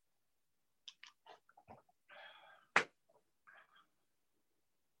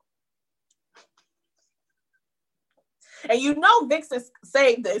 And Vixen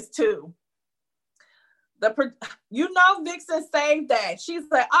saved this too. Vixen saved that. She's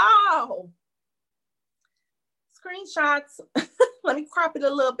like, oh, screenshots. Let me crop it a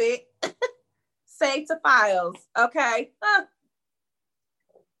little bit. Save to files. Okay.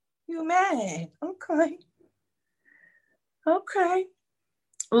 You mad? Okay. Okay.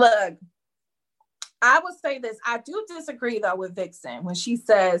 Look, I would say this. I do disagree though with Vixen when she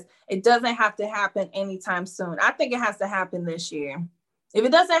says it doesn't have to happen anytime soon. I think it has to happen this year. If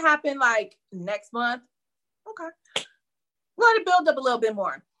it doesn't happen like next month, okay, let it build up a little bit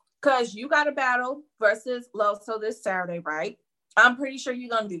more. Because you got a battle versus Loso this Saturday, right? I'm pretty sure you're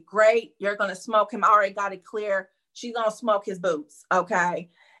going to do great. You're going to smoke him. I already got it clear. She's going to smoke his boots, okay?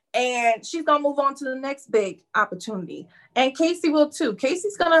 And she's going to move on to the next big opportunity. And Casey will too.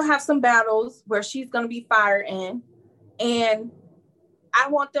 Casey's going to have some battles where she's going to be fired in. And I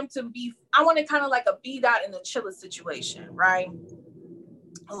want it kind of like a B-Dot in the Chilla situation, right?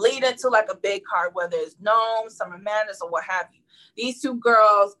 Lead into like a big card, whether it's Gnome, Summer Madness, or what have you. These two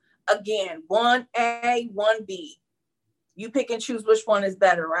girls, again, 1A, 1B. You pick and choose which one is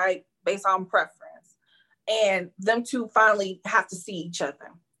better, right? Based on preference. And them two finally have to see each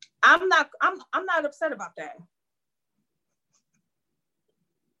other. I'm not upset about that.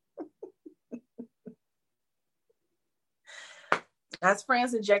 That's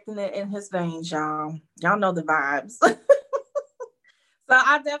friends injecting it in his veins, y'all. Y'all know the vibes. So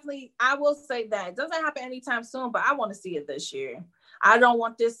I will say that it doesn't happen anytime soon, but I want to see it this year. I don't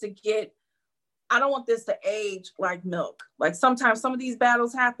want this to age like milk. Like sometimes some of these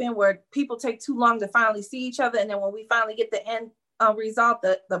battles happen where people take too long to finally see each other. And then when we finally get the end result,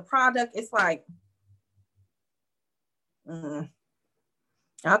 the product, it's like, I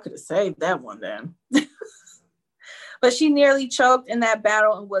could have saved that one then. But she nearly choked in that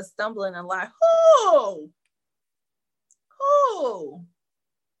battle and was stumbling and like, who?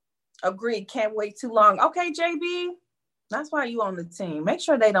 Agreed, can't wait too long. Okay, JB, that's why you on the team. Make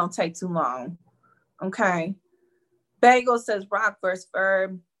sure they don't take too long. Okay. Bagel says Rock versus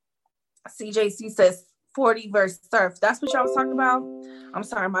Ferb. CJC says 40 versus Surf. That's what y'all was talking about? I'm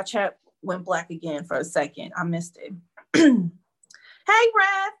sorry, my chat went black again for a second. I missed it. Hey,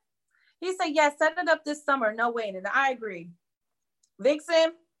 Rev. He said, yes, set it up this summer. No waiting. I agree.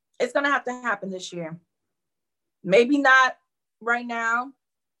 Vixen, it's going to have to happen this year. Maybe not right now.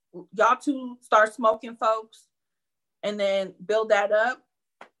 Y'all two start smoking, folks, and then build that up.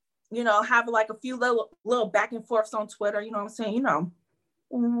 You know, have like a few little back and forths on Twitter. You know what I'm saying? You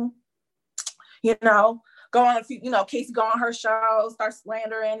know, go on a few, Casey go on her show, start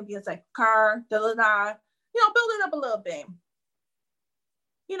slandering and be like, car, da-da-da. Build it up a little bit.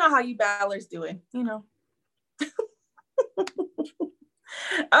 You know how you battlers do it,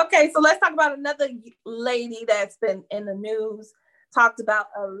 Okay, so let's talk about another lady that's been in the news, talked about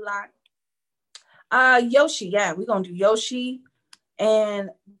a lot. Yoshi, yeah, we're going to do Yoshi. And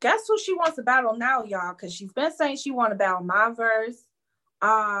guess who she wants to battle now, y'all? Because she's been saying she wants to battle Myverse.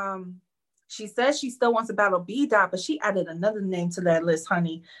 She says she still wants to battle B-Dot, but she added another name to that list,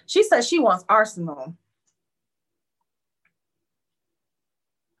 honey. She says she wants Arsenal.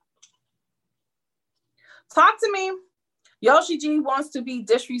 Talk to me. Yoshi G wants to be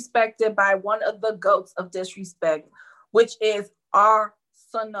disrespected by one of the goats of disrespect, which is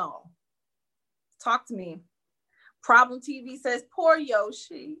Arsenal. Talk to me. Problem TV says, poor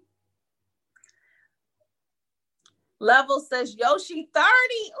Yoshi. Level says, Yoshi 30.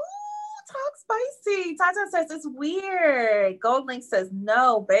 Ooh, talk spicy. Tata says, it's weird. Gold Link says,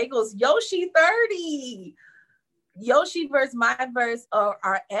 no. Bagels, Yoshi 30. Yoshi versus Myverse or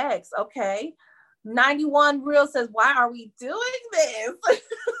our ex. Okay. 91 Real says, why are we doing this?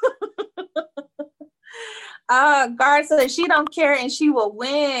 Guard says, she don't care and she will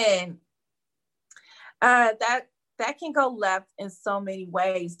win. That can go left in so many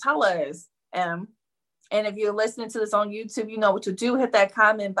ways. Tell us, and if you're listening to this on YouTube, you know what to do. Hit that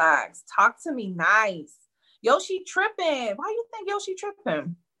comment box. Talk to me nice. Yoshi tripping. Why you think Yoshi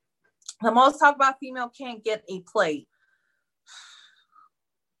tripping? The most talked about female can't get a plate.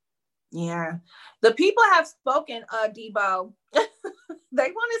 Yeah. The people have spoken, Debo.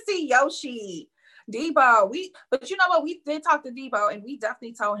 They want to see Yoshi. Debo, but you know what? We did talk to Debo and we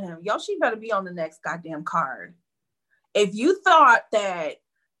definitely told him, Yoshi better be on the next goddamn card. If you thought that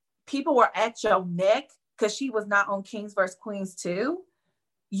people were at your neck because she was not on Kings vs. Queens 2,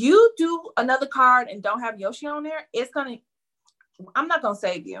 you do another card and don't have Yoshi on there, I'm not going to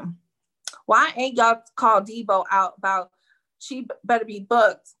save you. Why ain't y'all called Debo out about she better be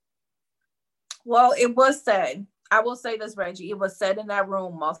booked? Well, it was said. I will say this, Reggie. It was said in that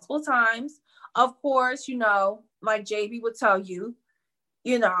room multiple times. Of course, like JB would tell you,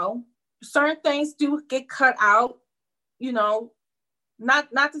 certain things do get cut out, not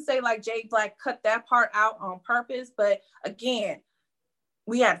to say like Jay Black cut that part out on purpose, but again,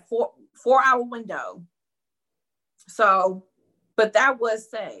 we had 4 hour window. So, but that was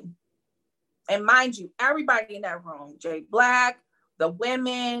said. And mind you, everybody in that room, Jay Black, the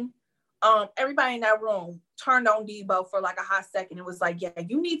women, everybody in that room turned on Debo for like a hot second. It was like, yeah,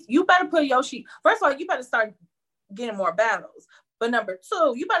 you better put Yoshi. First of all, you better start getting more battles. But number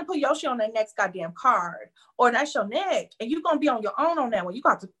two, you better put Yoshi on that next goddamn card, or that's your neck, and you're gonna be on your own on that one. You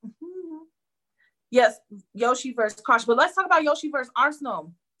got to, yes, Yoshi versus Kosh. But let's talk about Yoshi versus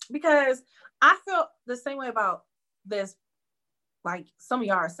Arsenal, because I feel the same way about this. Like some of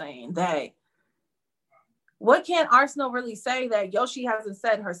y'all are saying that, what can Arsenal really say that Yoshi hasn't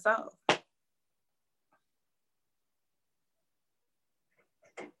said herself?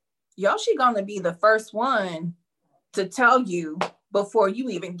 Yoshi gonna be the first one to tell you before you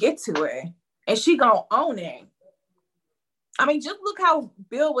even get to it. And she gonna own it. I mean, just look how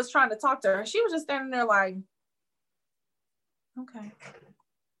Bill was trying to talk to her. She was just standing there like, okay,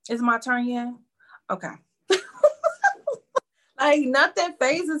 is my turn yet? Okay. Like nothing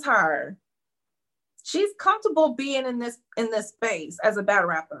phases her. She's comfortable being in this space as a battle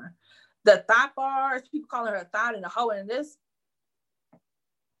rapper. The thought bars, people call her a thought and a hoe and this.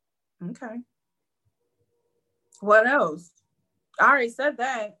 Okay. What else? I already said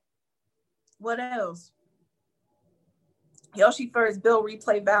that. What else? Yoshi first Bill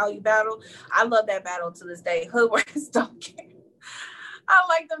replay value battle. I love that battle to this day. Hoodworks don't care. I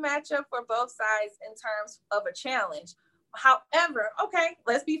like the matchup for both sides in terms of a challenge. However, okay,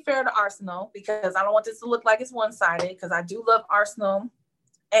 let's be fair to Arsenal, because I don't want this to look like it's one-sided, because I do love Arsenal,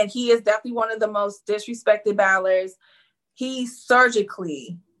 and he is definitely one of the most disrespected battlers. He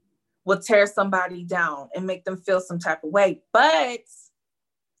surgically will tear somebody down and make them feel some type of way. But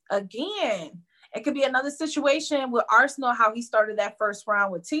again, it could be another situation with Arsenal, how he started that first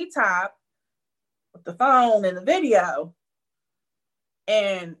round with T-Top, with the phone and the video,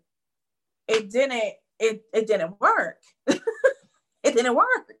 and it didn't work. It didn't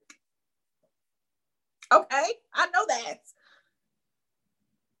work. Okay, I know that.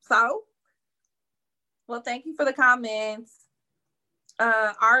 So, well, thank you for the comments.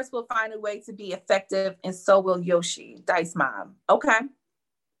 Ours will find a way to be effective, and so will Yoshi, Dice Mom. Okay.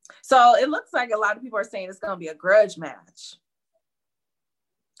 So it looks like a lot of people are saying it's going to be a grudge match.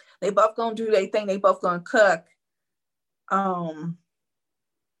 They both going to do their thing. They both going to cook.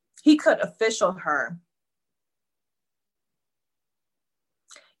 He could official her.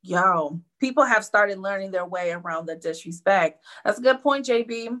 Yo, people have started learning their way around the disrespect. That's a good point,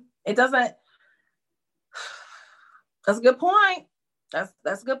 JB. That's a good point.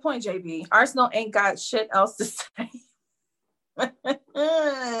 That's a good point, JB. Arsenal ain't got shit else to say.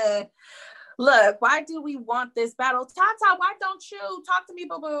 Look, why do we want this battle? Tata, why don't you talk to me,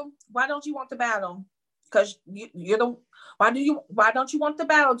 boo-boo? Why don't you want the battle? Because why don't you want the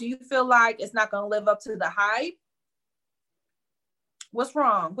battle? Do you feel like it's not going to live up to the hype? What's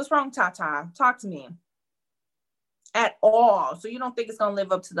wrong? What's wrong, Tata? Talk to me. At all. So you don't think it's going to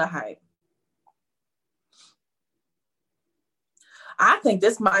live up to the hype? I think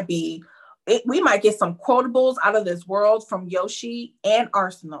this might be it. We might get some quotables out of this world from Yoshi and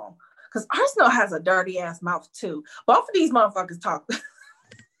Arsenal. Because Arsenal has a dirty ass mouth too. Both of these motherfuckers talk.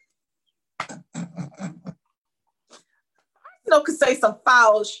 Arsenal could say some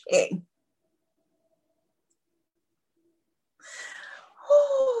foul shit.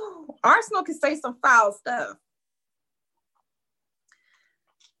 Arsenal can say some foul stuff.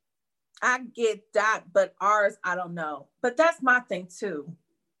 I get that, but ours, I don't know. But that's my thing too.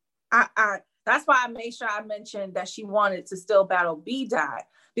 That's why I made sure I mentioned that she wanted to still battle B-Dot,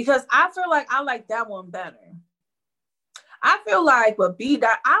 because I feel like I like that one better. I feel like with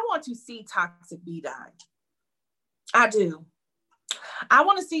B-Dot, I want to see toxic B-Dot. I do. I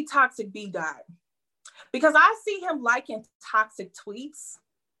want to see toxic B-Dot, because I see him liking toxic tweets.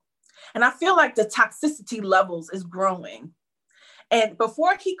 And I feel like the toxicity levels is growing. And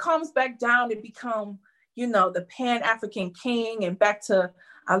before he comes back down and become, the Pan-African king and back to,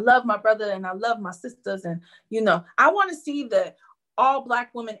 I love my brother and I love my sisters. And, I want to see the all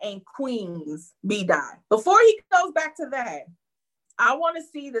Black women ain't queens B-Dot. Before he goes back to that, I want to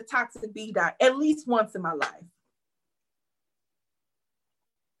see the toxic B-Dot at least once in my life.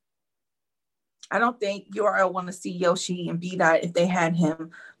 I don't think URL want to see Yoshi and B-Dot if they had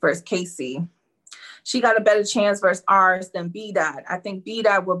him versus Casey. She got a better chance versus ours than B-Dot. I think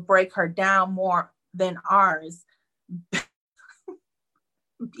B-Dot will break her down more than ours.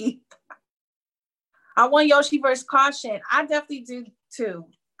 I want Yoshi versus Caution. I definitely do too.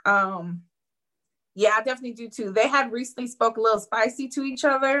 Yeah, I definitely do too. They had recently spoke a little spicy to each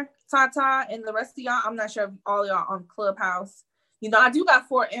other, Tata and the rest of y'all. I'm not sure if all y'all on Clubhouse. I do got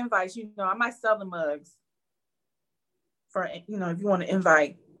 4 invites. I might sell the mugs for, if you want to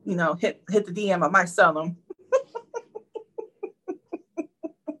invite. hit the DM. I might sell them.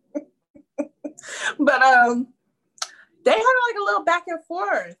 But they had like a little back and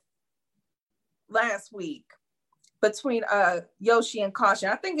forth last week between Yoshi and Caution.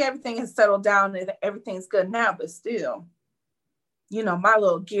 I think everything has settled down and everything's good now, but still, my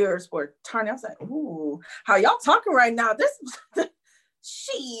little gears were turning. I was like, ooh, how y'all talking right now? This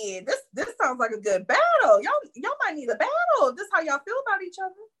shit, this sounds like a good battle. Y'all might need a battle. This how y'all feel about each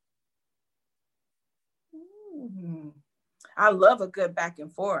other. I love a good back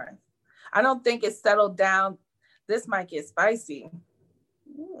and forth. I don't think it's settled down. This might get spicy.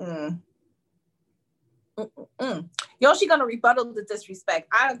 Yoshi gonna rebuttal the disrespect.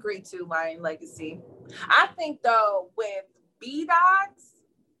 I agree too, Lion Legacy. I think though with B-Dots,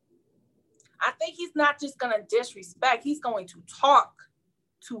 I think he's not just gonna disrespect, he's going to talk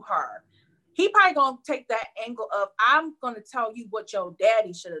to her. He probably gonna take that angle of, I'm gonna tell you what your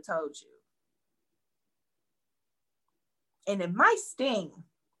daddy should have told you. And it might sting.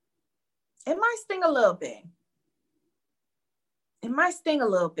 It might sting a little bit. It might sting a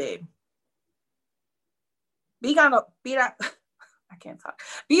little bit. B-Dot, I can't talk.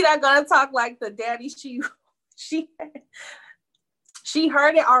 B-Dot gonna talk like the daddy she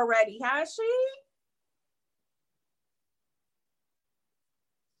heard it already, has she?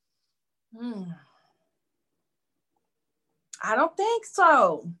 I don't think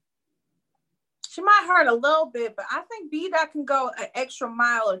so. She might hurt a little bit, but I think B-Dot can go an extra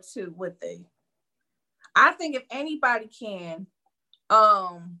mile or two with it. I think if anybody can,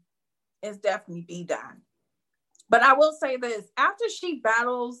 it's definitely B-Dot. But I will say this, after she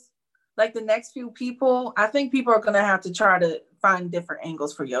battles like the next few people, I think people are going to have to try to find different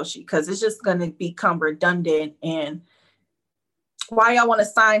angles for Yoshi because it's just going to become redundant. And why y'all want to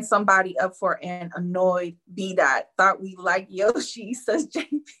sign somebody up for an annoyed B-Dot? Thought we like Yoshi, says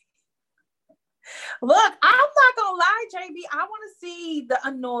JB. Look, I'm not going to lie, JB. I want to see the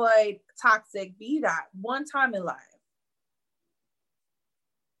annoyed, toxic B-Dot one time in life.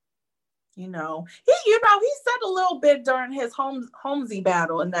 He said a little bit during his Holmesy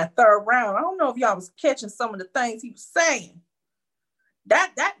battle in that third round. I don't know if y'all was catching some of the things he was saying.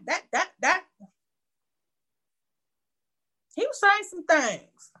 That. He was saying some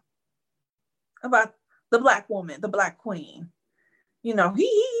things about the black woman, the black queen.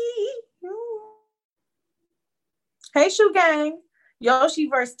 Hey, Shoe Gang, Yoshi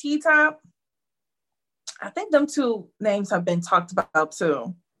versus T-Top. I think them two names have been talked about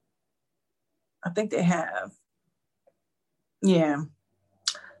too. I think they have. Yeah.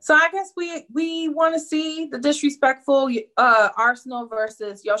 So I guess we want to see the disrespectful Arsenal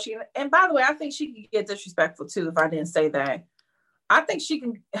versus Yoshi. And by the way, I think she can get disrespectful too if I didn't say that. I think she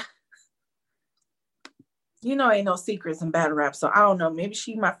can. Ain't no secrets in battle rap, so I don't know. Maybe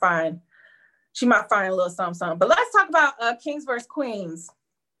she might find a little something. But let's talk about Kings versus Queens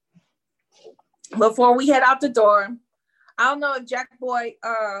before we head out the door. I don't know if Jack Boy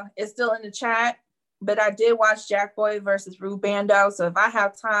is still in the chat, but I did watch Jack Boy versus Rude Bando. So if I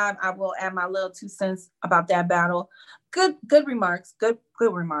have time, I will add my little 2 cents about that battle. Good remarks. Good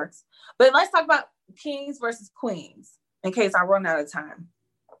remarks. But let's talk about Kings versus Queens in case I run out of time.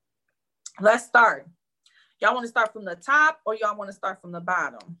 Let's start. Y'all want to start from the top or y'all want to start from the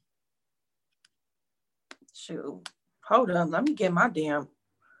bottom? Shoot. Hold on. Let me get my damn.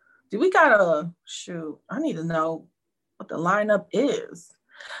 Do we got a shoot? I need to know what the lineup is.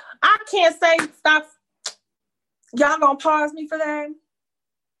 I can't say stop. Y'all gonna pause me for that?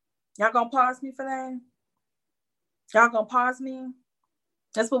 Y'all gonna pause me for that? Y'all gonna pause me?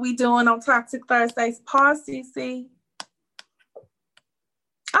 That's what we doing on Toxic Thursdays. Pause, CC.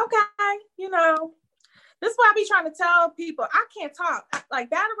 Okay, this is what I be trying to tell people. I can't talk.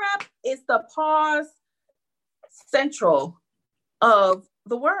 Like battle rap is the pause central of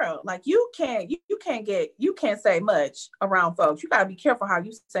the world. Like you can't say much around folks. You gotta be careful how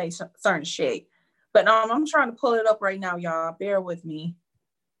you say certain shit. But I'm trying to pull it up right now, y'all. Bear with me.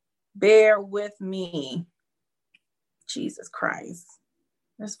 Jesus Christ.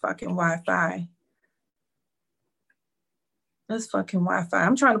 This fucking Wi-Fi.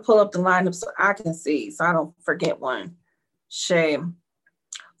 I'm trying to pull up the lineup so I can see, so I don't forget one. Shame.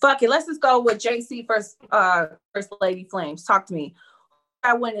 Fuck it. Let's just go with JC first Lady Flames. Talk to me.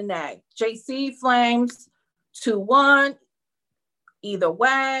 I win in that. JC Flames 2-1. Either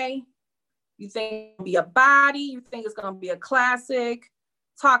way. You think it's gonna be a body? You think it's gonna be a classic?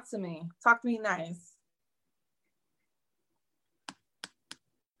 Talk to me. Talk to me nice.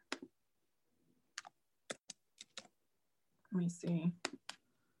 Let me see.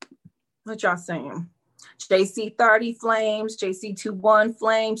 What y'all saying? JC30 Flames, JC21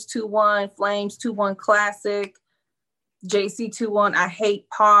 Flames, 21 Flames, 21 Classic, JC21 I hate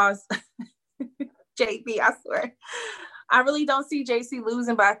pause. JB, I swear. I really don't see JC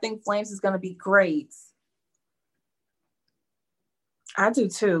losing, but I think Flames is going to be great. I do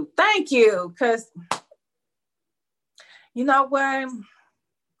too. Thank you. Because you know what?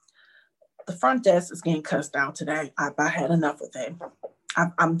 The front desk is getting cussed out today. I had enough with it.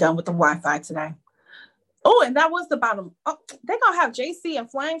 I'm done with the Wi-Fi today. Oh, and that was the bottom. Oh, they're going to have JC and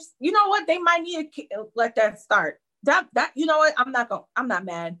Flames. You know what? They might need to let that start. That you know what? I'm not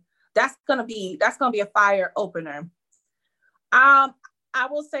mad. That's gonna be a fire opener. I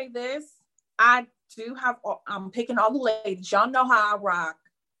will say this. I'm picking all the ladies. Y'all know how I rock.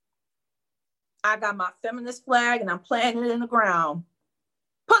 I got my feminist flag and I'm planting it in the ground.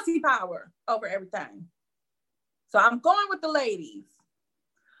 Pussy power over everything. So I'm going with the ladies.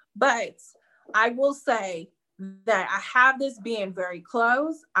 But I will say that I have this being very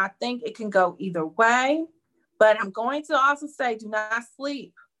close. I think it can go either way. But I'm going to also say, do not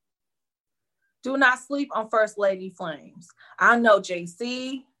sleep. Do not sleep on First Lady Flames. I know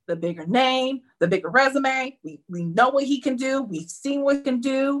JC, the bigger name, the bigger resume. We know what he can do. We've seen what he can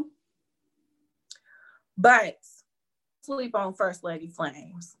do. But sleep on First Lady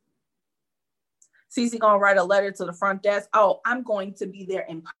Flames. Cece gonna write a letter to the front desk. Oh, I'm going to be there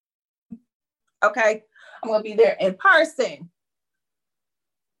in person. Okay, I'm gonna be there in person.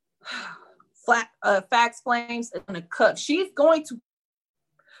 Facts Flames is gonna cook. She's going to.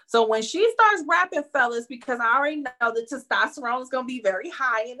 So when she starts rapping, fellas, because I already know the testosterone is gonna be very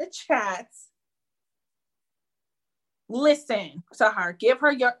high in the chats. Listen to her. Give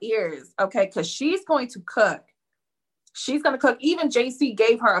her your ears, okay? Because she's going to cook. She's gonna cook. Even JC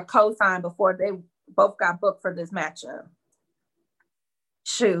gave her a cosign before they both got booked for this matchup.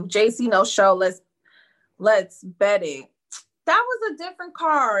 Shoot, JC no show. Let's bet it. That was a different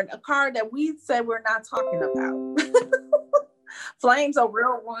card, a card that we said we're not talking about. Flames a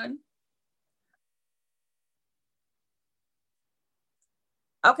real one.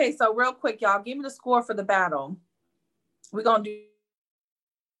 Okay, so real quick, y'all, give me the score for the battle. We're gonna do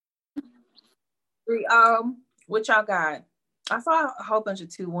 3-0. What y'all got? I saw a whole bunch of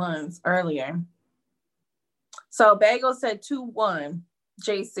 2-1s earlier. So Bagel said 2-1,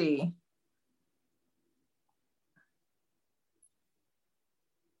 JC.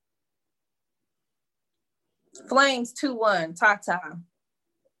 Flames 2-1, Tata.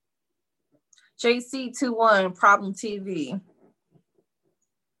 JC 2-1, Problem TV.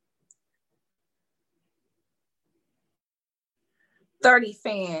 $30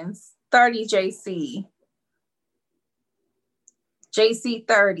 fans, 30 JC. JC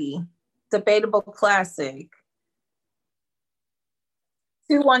 30, Debatable Classic.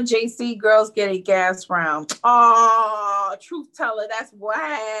 2-1 JC, girls get a gas round. Oh, truth teller, that's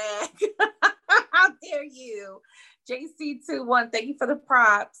whack. How dare you? JC 2-1, thank you for the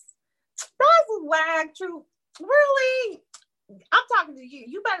props. That's whack, truth. Really? I'm talking to you.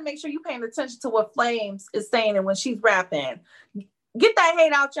 You better make sure you're paying attention to what Flames is saying and when she's rapping. Get that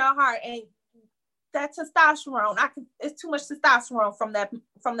hate out your heart and that testosterone. It's too much testosterone from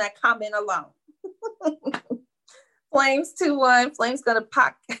that comment alone. Flames 2-1. Flames gonna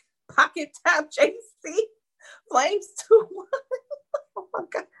pocket tap JC. Flames 2-1. Oh my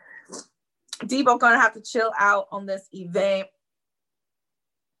God. Debo gonna have to chill out on this event.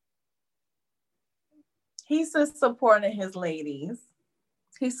 He's just supporting his ladies.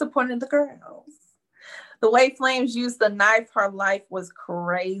 He's supporting the girls. The way Flames used the knife, her life was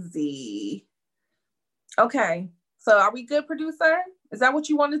crazy. Okay, so are we good, producer? Is that what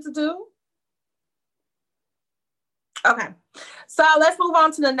you wanted to do? Okay, so let's move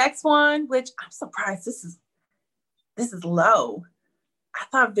on to the next one, which I'm surprised this is low. I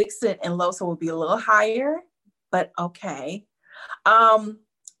thought Vixen and Loso would be a little higher, but okay.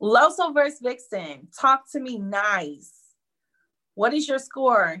 Loso versus Vixen. Talk to me nice. What is your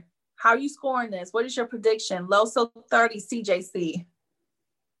score? How are you scoring this? What is your prediction? Loso 30, CJC.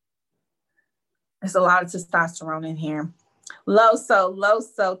 There's a lot of testosterone in here.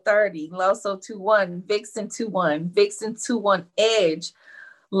 Loso 30, Loso 2-1, Vixen 2-1, Vixen 2-1 Edge,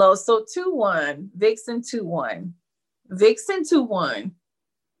 Loso 2-1, Vixen 2-1, Vixen 2-1.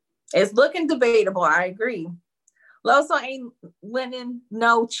 It's looking debatable, I agree. Loso ain't winning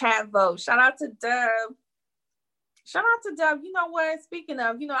no chat vote. Shout out to Dub. Shout out to Dub. You know what? Speaking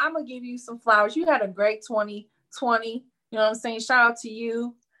of, I'm going to give you some flowers. You had a great 2020. You know what I'm saying? Shout out to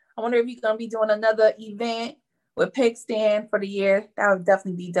you. I wonder if you're going to be doing another event with Pick Stand for the year. That would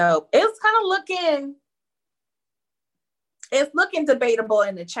definitely be dope. It's looking debatable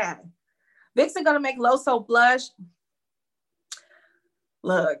in the chat. Vixen gonna make Loso blush.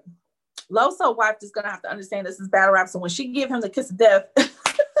 Look, Loso wife is gonna have to understand this is battle rap. So when she give him the kiss of death,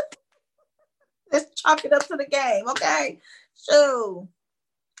 let's chalk it up to the game, okay? So,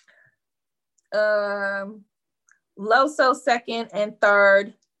 Loso second and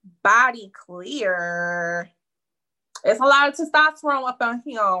third, body clear. It's a lot of testosterone up on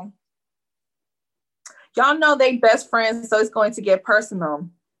him. Y'all know they best friends, so it's going to get personal.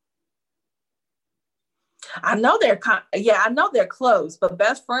 I know they're close, but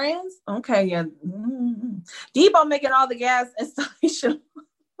best friends? Okay, yeah. Mm-hmm. Debo making all the gas installation.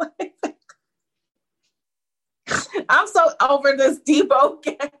 I'm so over this Debo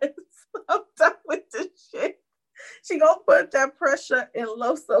gas. I'm done with this shit. She gonna put that pressure in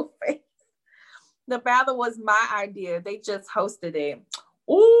Loso face. The battle was my idea. They just hosted it.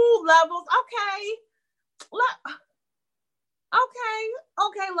 Ooh, Levels. Okay.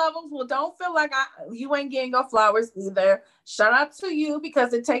 Okay, Levels. Well, don't feel like you ain't getting your flowers either. Shout out to you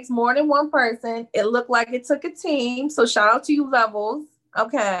because it takes more than one person. It looked like it took a team. So shout out to you, Levels.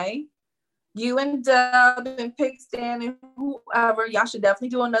 Okay. You and Dub and Pigstan and whoever, y'all should definitely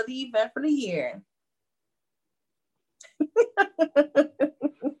do another event for the year.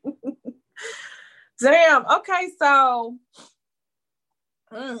 Damn. Okay, so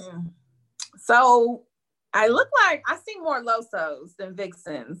I look like I see more Losos than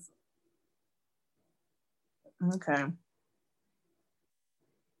Vixens. Okay.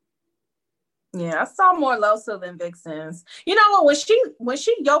 Yeah, I saw more Loso than Vixens. You know what? When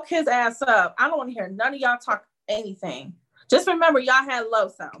she yoke his ass up, I don't want to hear none of y'all talk anything. Just remember, y'all had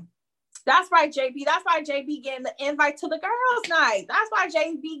Loso. That's right, JB. That's why JB getting the invite to the girls' night. That's why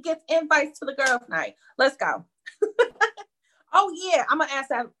JB gets invites to the girls' night. Let's go. Oh yeah, I'm gonna ask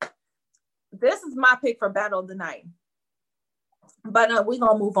that. This is my pick for battle of the night. But we're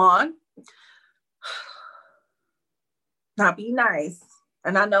gonna move on. Now be nice.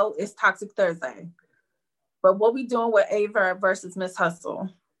 And I know it's Toxic Thursday. But what we doing with Ava versus Miss Hustle?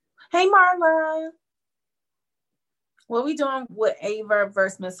 Hey Marla. What we doing with Ava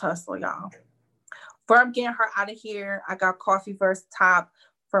versus Miss Hustle, y'all? Verb getting her out of here. I got Coffee versus Top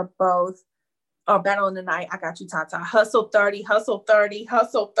for both. Oh, battle in the night. I got you, Tata. Hustle 30, Hustle 30,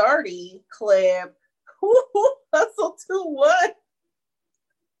 Hustle 30 clip. Hustle 2-1.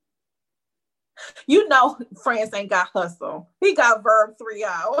 You know France ain't got Hustle. He got Verb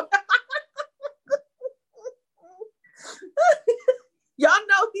 3-0. Y'all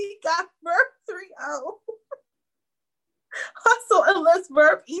know he got Verb 3-0. Hustle unless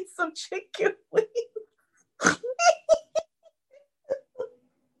Verb eats some chicken wings.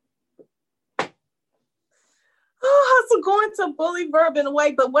 Hustle going to bully Verb in a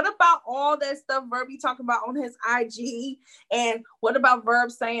way, but what about all that stuff Verb be talking about on his IG? And what about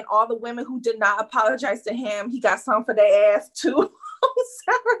Verb saying all the women who did not apologize to him, he got some for their ass too on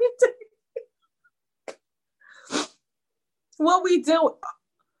Saturday? What we do?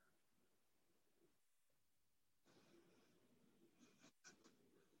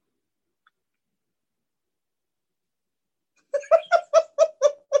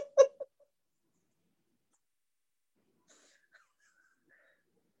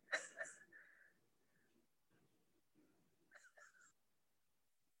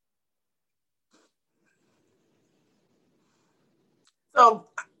 So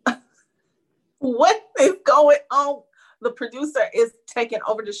what is going on? The producer is taking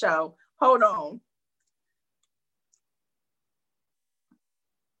over the show. Hold on.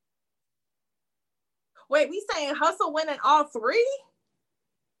 Wait, we saying Hustle winning all three?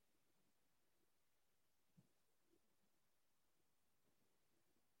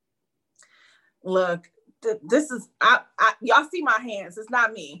 Look, this is y'all see my hands. It's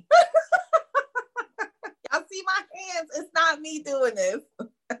not me. Y'all see my hands. It's not me doing this.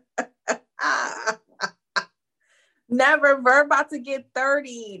 Never. Verb about to get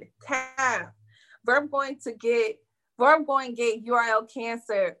 30'd. Cap. Verb going to get URL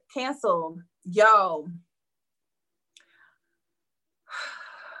canceled. Yo.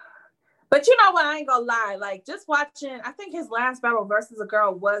 But you know what? I ain't gonna lie. Like, just watching, I think his last battle versus a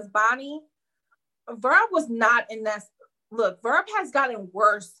girl was Bonnie. Verb was not in that. Look, Verb has gotten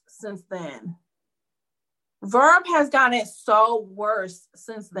worse since then. Verb has gotten so worse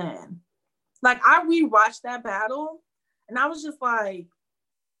since then. Like, I rewatched that battle and I was just like,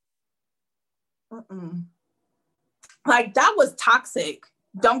 like, that was toxic.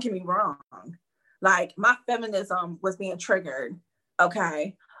 Don't get me wrong. Like, my feminism was being triggered.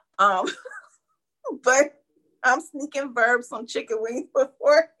 Okay. But I'm sneaking Verb some chicken wings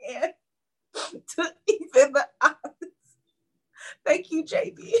beforehand to even the odds. Thank you,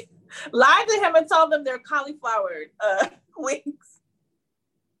 JB. Lied to him and told them they're cauliflower wings.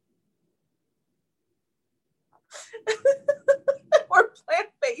 Or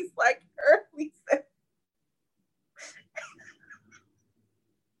plant-based, like Early said.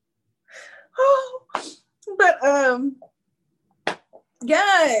 But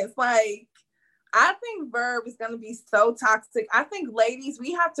yes, like I think Verb is going to be so toxic. I think, ladies,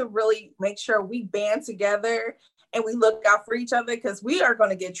 we have to really make sure we band together and we look out for each other, because we are going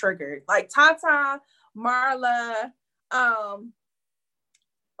to get triggered. Like Tata, Marla, oh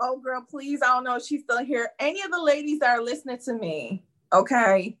girl, please, I don't know if she's still here. Any of the ladies that are listening to me,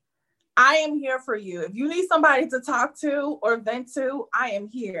 okay? I am here for you. If you need somebody to talk to or vent to, I am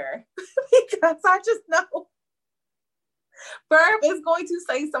here. Because I just know Verb is going to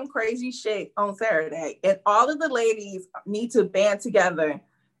say some crazy shit on Saturday, and all of the ladies need to band together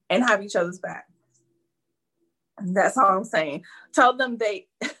and have each other's back. That's all I'm saying. Tell them they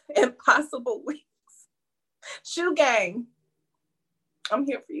impossible weeks. Shoe gang. I'm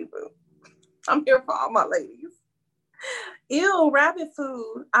here for you, boo. I'm here for all my ladies. Ew, rabbit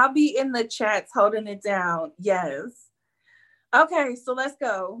food. I'll be in the chats holding it down. Yes. Okay, so let's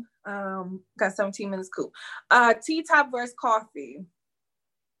go. Got 17 minutes, cool. T-top versus coffee.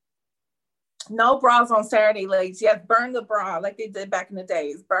 No bras on Saturday, ladies. Yes, burn the bra like they did back in the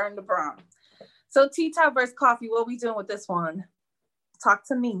days. Burn the bra. So T-top versus coffee, what are we doing with this one? Talk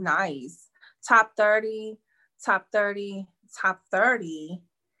to me nice. Top 30, top 30, top 30.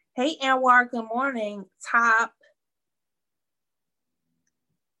 Hey, Anwar, good morning. Top.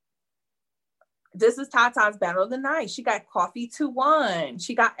 This is Tata's battle of the night. She got coffee 2-1.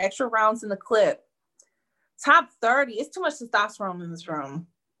 She got extra rounds in the clip. Top 30. It's too much testosterone in this room.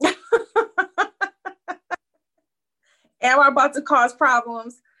 Am I about to cause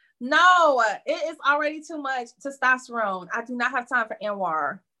problems? No, it is already too much testosterone. I do not have time for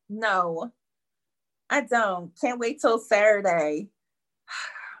Anwar. No, I don't. Can't wait till Saturday.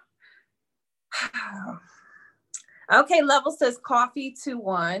 Okay, Level says coffee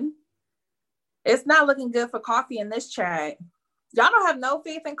 2-1. It's not looking good for coffee in this chat. Y'all don't have no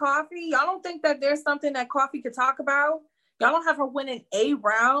faith in coffee? Y'all don't think that there's something that coffee could talk about? Y'all don't have her winning a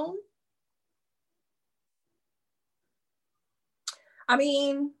round? I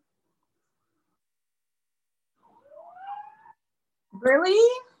mean, really?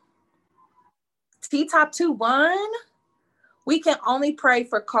 T-top 2-1? We can only pray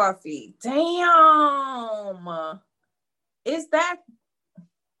for coffee. Damn. Is that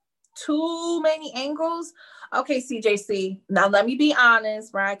too many angles? Okay, CJC. Now let me be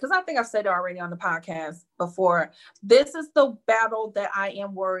honest, right? Because I think I've said it already on the podcast before. This is the battle that I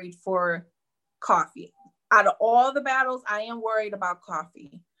am worried for coffee. Out of all the battles, I am worried about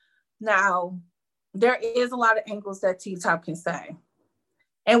coffee. Now, there is a lot of angles that T-top can say.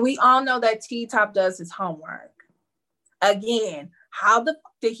 And we all know that T-top does his homework. Again, how the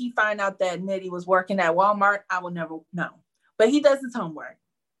fuck did he find out that Nitty was working at Walmart? I will never know. But he does his homework.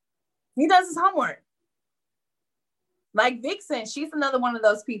 He does his homework. Like Vixen, she's another one of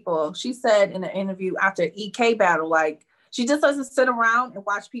those people. She said in an interview after EK battle, like, she just doesn't sit around and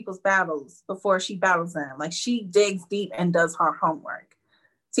watch people's battles before she battles them. Like, she digs deep and does her homework.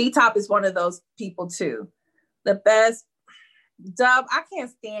 T-top is one of those people too. The best. Dub, I can't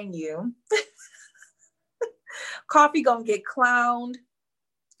stand you. Coffee gonna get clowned.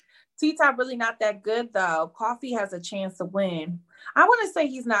 T-top really not that good though. Coffee has a chance to win. I want to say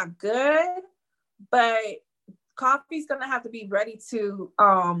he's not good, but Coffee's gonna have to be ready to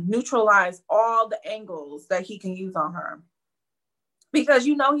neutralize all the angles that he can use on her, because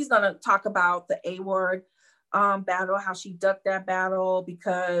you know he's gonna talk about the A-word battle, how she ducked that battle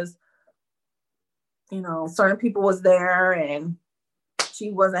because you know certain people was there and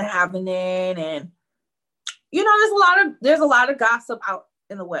she wasn't having it, and you know there's a lot of gossip out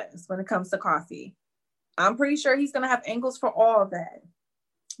in the West when it comes to Coffee. I'm pretty sure he's gonna have angles for all of that.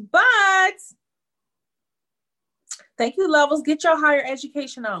 But thank you, Levels. Get your higher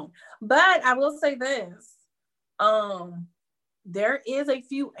education on. But I will say this. There is a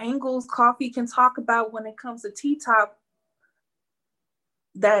few angles Coffee can talk about when it comes to T-top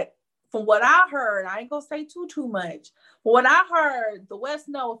that, from what I heard, I ain't gonna say too much. From what I heard, the West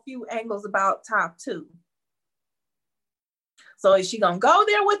know a few angles about top 2. So is she gonna go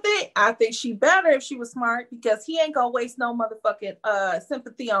there with it? I think she better if she was smart, because he ain't gonna waste no motherfucking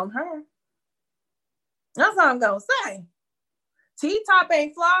sympathy on her. That's all I'm gonna say. T-top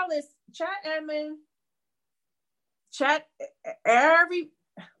ain't flawless. Chat, admin. Chat,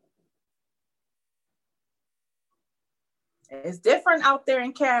 it's different out there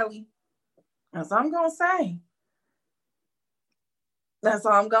in Cali. That's all I'm gonna say. That's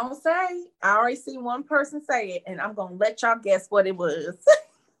all I'm gonna say. I already see one person say it, and I'm gonna let y'all guess what it was.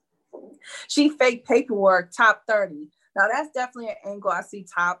 She faked paperwork, top 30. Now that's definitely an angle I see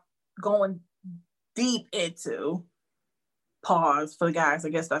Top going deep into. Pause for the guys. I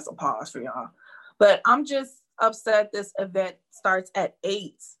guess that's a pause for y'all. But I'm just upset this event starts at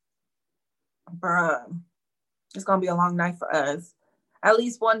 8. Bruh. It's gonna be a long night for us. At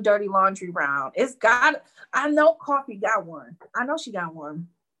least one dirty laundry round. I know Coffee got one. I know she got one.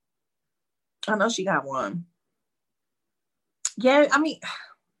 Yeah, I mean,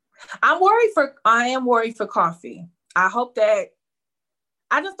 I am worried for Coffee. I hope that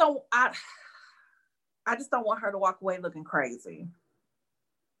I just don't want her to walk away looking crazy.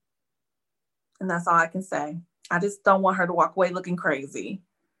 And that's all I can say. I just don't want her to walk away looking crazy.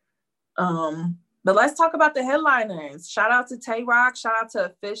 But let's talk about the headliners. Shout out to Tay Rock. Shout out to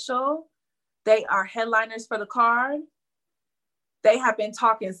Official. They are headliners for the card. They have been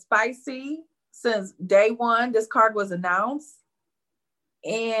talking spicy since day one this card was announced.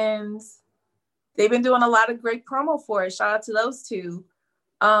 And they've been doing a lot of great promo for it. Shout out to those two.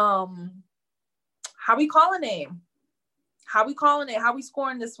 How we calling it? How we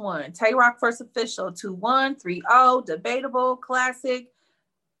scoring this one? Tay Rock versus Official, 2-1, 3-0, debatable, classic,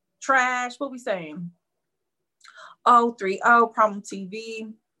 trash. What we saying? 3-0, Problem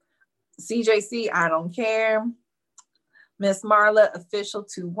TV. CJC, I don't care. Miss Marla, Official,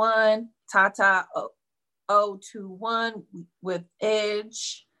 2-1. Tata, 2-1 with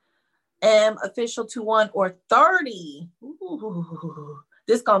Edge. M, Official, 2-1 or 30. Ooh,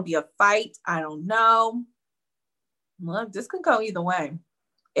 this gonna be a fight. I don't know. Look, this could go either way.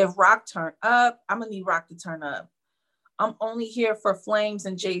 If Rock turn up, I'm gonna need Rock to turn up. I'm only here for Flames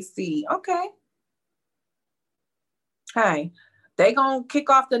and JC. Okay. Hey, they gonna kick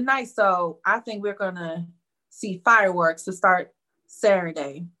off the night, so I think we're gonna see fireworks to start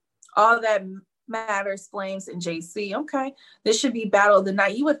Saturday. All that matters, Flames and JC. Okay, this should be battle of the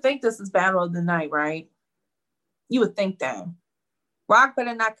night. You would think this is battle of the night, right? You would think that. Rock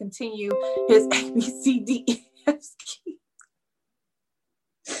better not continue his ABCDEFG.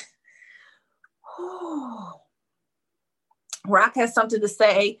 Rock has something to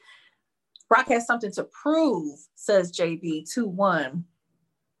say. Rock has something to prove, says JB, 2-1.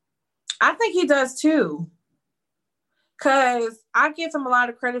 I think he does too. Because I give him a lot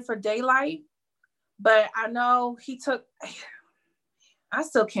of credit for Daylight, but I know I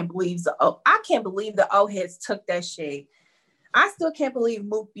still can't believe the old heads took that shit. I still can't believe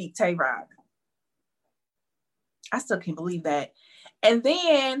Mook beat Tay Rock. I still can't believe that. And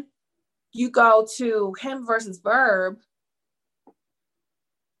then you go to him versus Verb,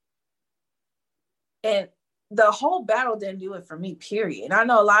 and the whole battle didn't do it for me, period. I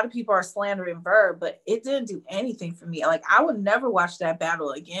know a lot of people are slandering Verb, but it didn't do anything for me. Like, I would never watch that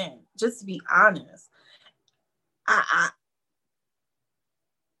battle again, just to be honest.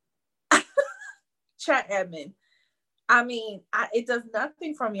 Chat admin. I mean, it does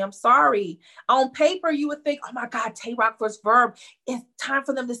nothing for me. I'm sorry. On paper, you would think, oh my God, Tay Rock versus Verb. It's time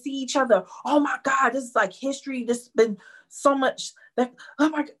for them to see each other. Oh my God, this is like history. This has been so much. Oh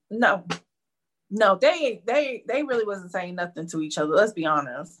my God. No, they really wasn't saying nothing to each other. Let's be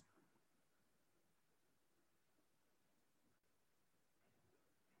honest.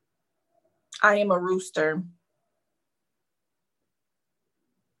 I am a rooster.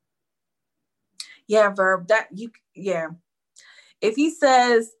 Yeah, Verb, yeah. If he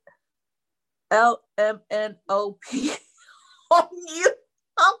says LMNOP on you,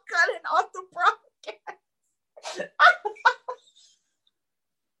 I'm cutting off the broadcast.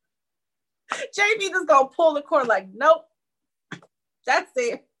 JB just gonna pull the cord like, nope. That's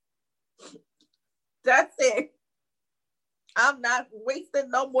it. That's it. I'm not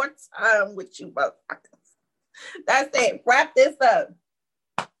wasting no more time with you, motherfuckers. That's it. Wrap this up.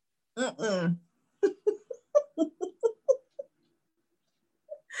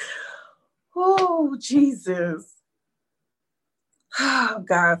 Oh, Jesus. Oh,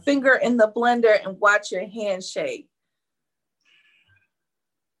 God. Finger in the blender and watch your hand shake.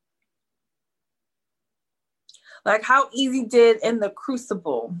 Like how Easy did in the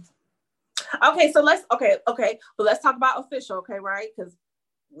Crucible. Okay, so let's talk about Official, okay, right? Because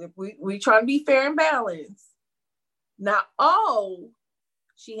we trying to be fair and balanced. Now,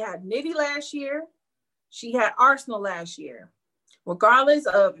 she had Nitty last year. She had Arsenal last year. Regardless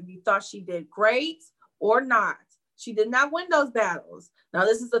of if you thought she did great or not, she did not win those battles. Now,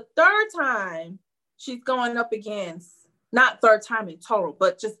 this is the third time she's going up against, not third time in total,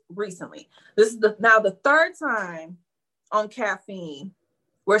 but just recently. This is now the third time on Caffeine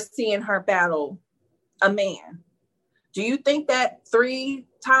we're seeing her battle a man. Do you think that 3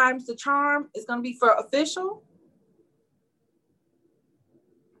 times the charm is going to be for official?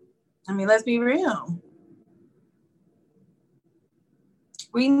 I mean, let's be real.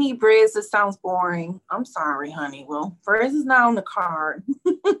 We need Briz. This sounds boring. I'm sorry, honey. Well, Briz is not on the card.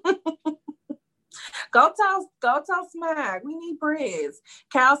 Go tell Smack. We need Briz.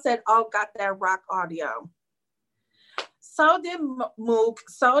 Cal said, oh, got that rock audio. So did Mook.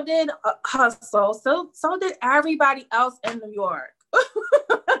 So did Hustle. So did everybody else in New York.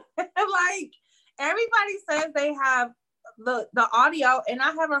 Like, everybody says they have the audio, and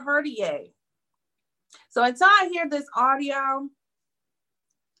I haven't heard it yet. So until I hear this audio,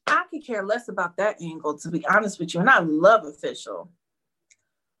 I could care less about that angle, to be honest with you. And I love Official.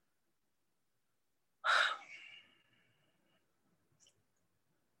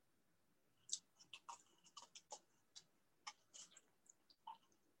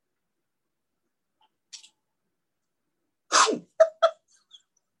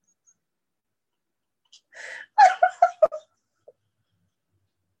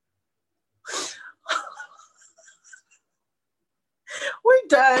 We're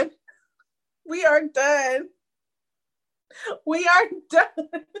done. We are done. We are done.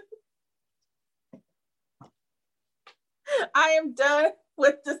 I am done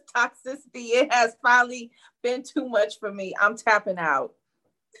with this toxicity. It has finally been too much for me. I'm tapping out.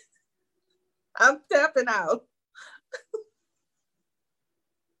 I'm tapping out.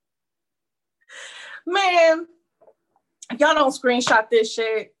 Man, y'all don't screenshot this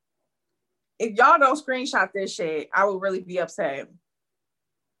shit. If y'all don't screenshot this shit, I would really be upset.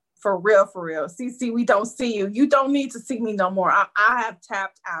 For real, for real. CC, we don't see you. You don't need to see me no more. I have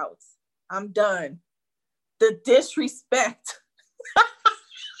tapped out. I'm done. The disrespect.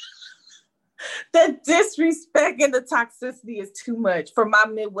 The disrespect and the toxicity is too much for my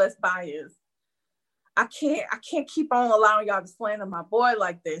Midwest bias. I can't keep on allowing y'all to slander my boy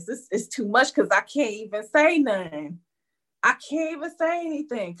like this. It's too much because I can't even say nothing. I can't even say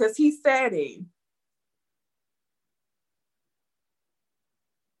anything because he said it.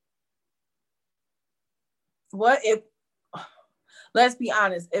 What if, let's be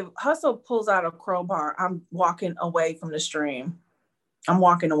honest, if Hustle pulls out a crowbar, I'm walking away from the stream. I'm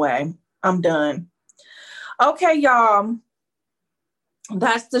walking away. I'm done. Okay, y'all.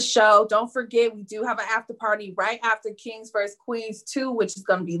 That's the show. Don't forget, we do have an after party right after Kings vs. Queens 2, which is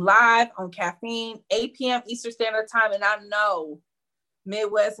going to be live on Caffeine, 8 p.m. Eastern Standard Time. And I know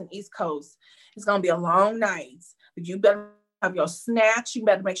Midwest and East Coast, it's going to be a long night. But you better have your snacks. You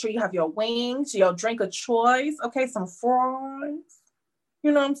better make sure you have your wings, your drink of choice. Okay, some fries.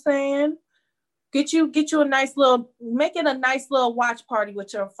 You know what I'm saying? Get you a nice little, make it a nice little watch party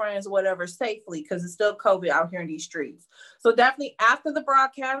with your friends or whatever safely, because it's still COVID out here in these streets. So definitely after the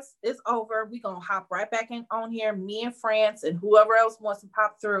broadcast is over, we're going to hop right back in on here, me and France and whoever else wants to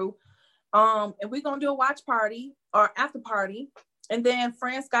pop through. And we're going to do a watch party or after party. And then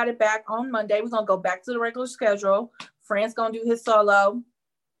France got it back on Monday. We're going to go back to the regular schedule. France going to do his solo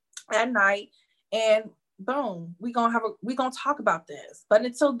at night. And boom, we're going to talk about this. But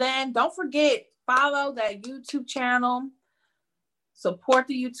until then, don't forget, follow that YouTube channel. Support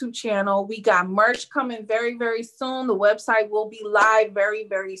the YouTube channel. We got merch coming very, very soon. The website will be live very,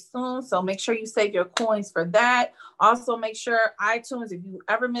 very soon. So make sure you save your coins for that. Also, make sure iTunes, if you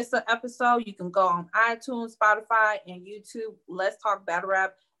ever miss an episode, you can go on iTunes, Spotify, and YouTube. Let's Talk Battle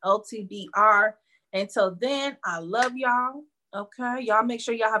Rap, LTBR. Until then, I love y'all. Okay. Y'all make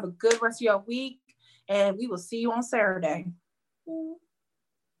sure y'all have a good rest of your week. And we will see you on Saturday.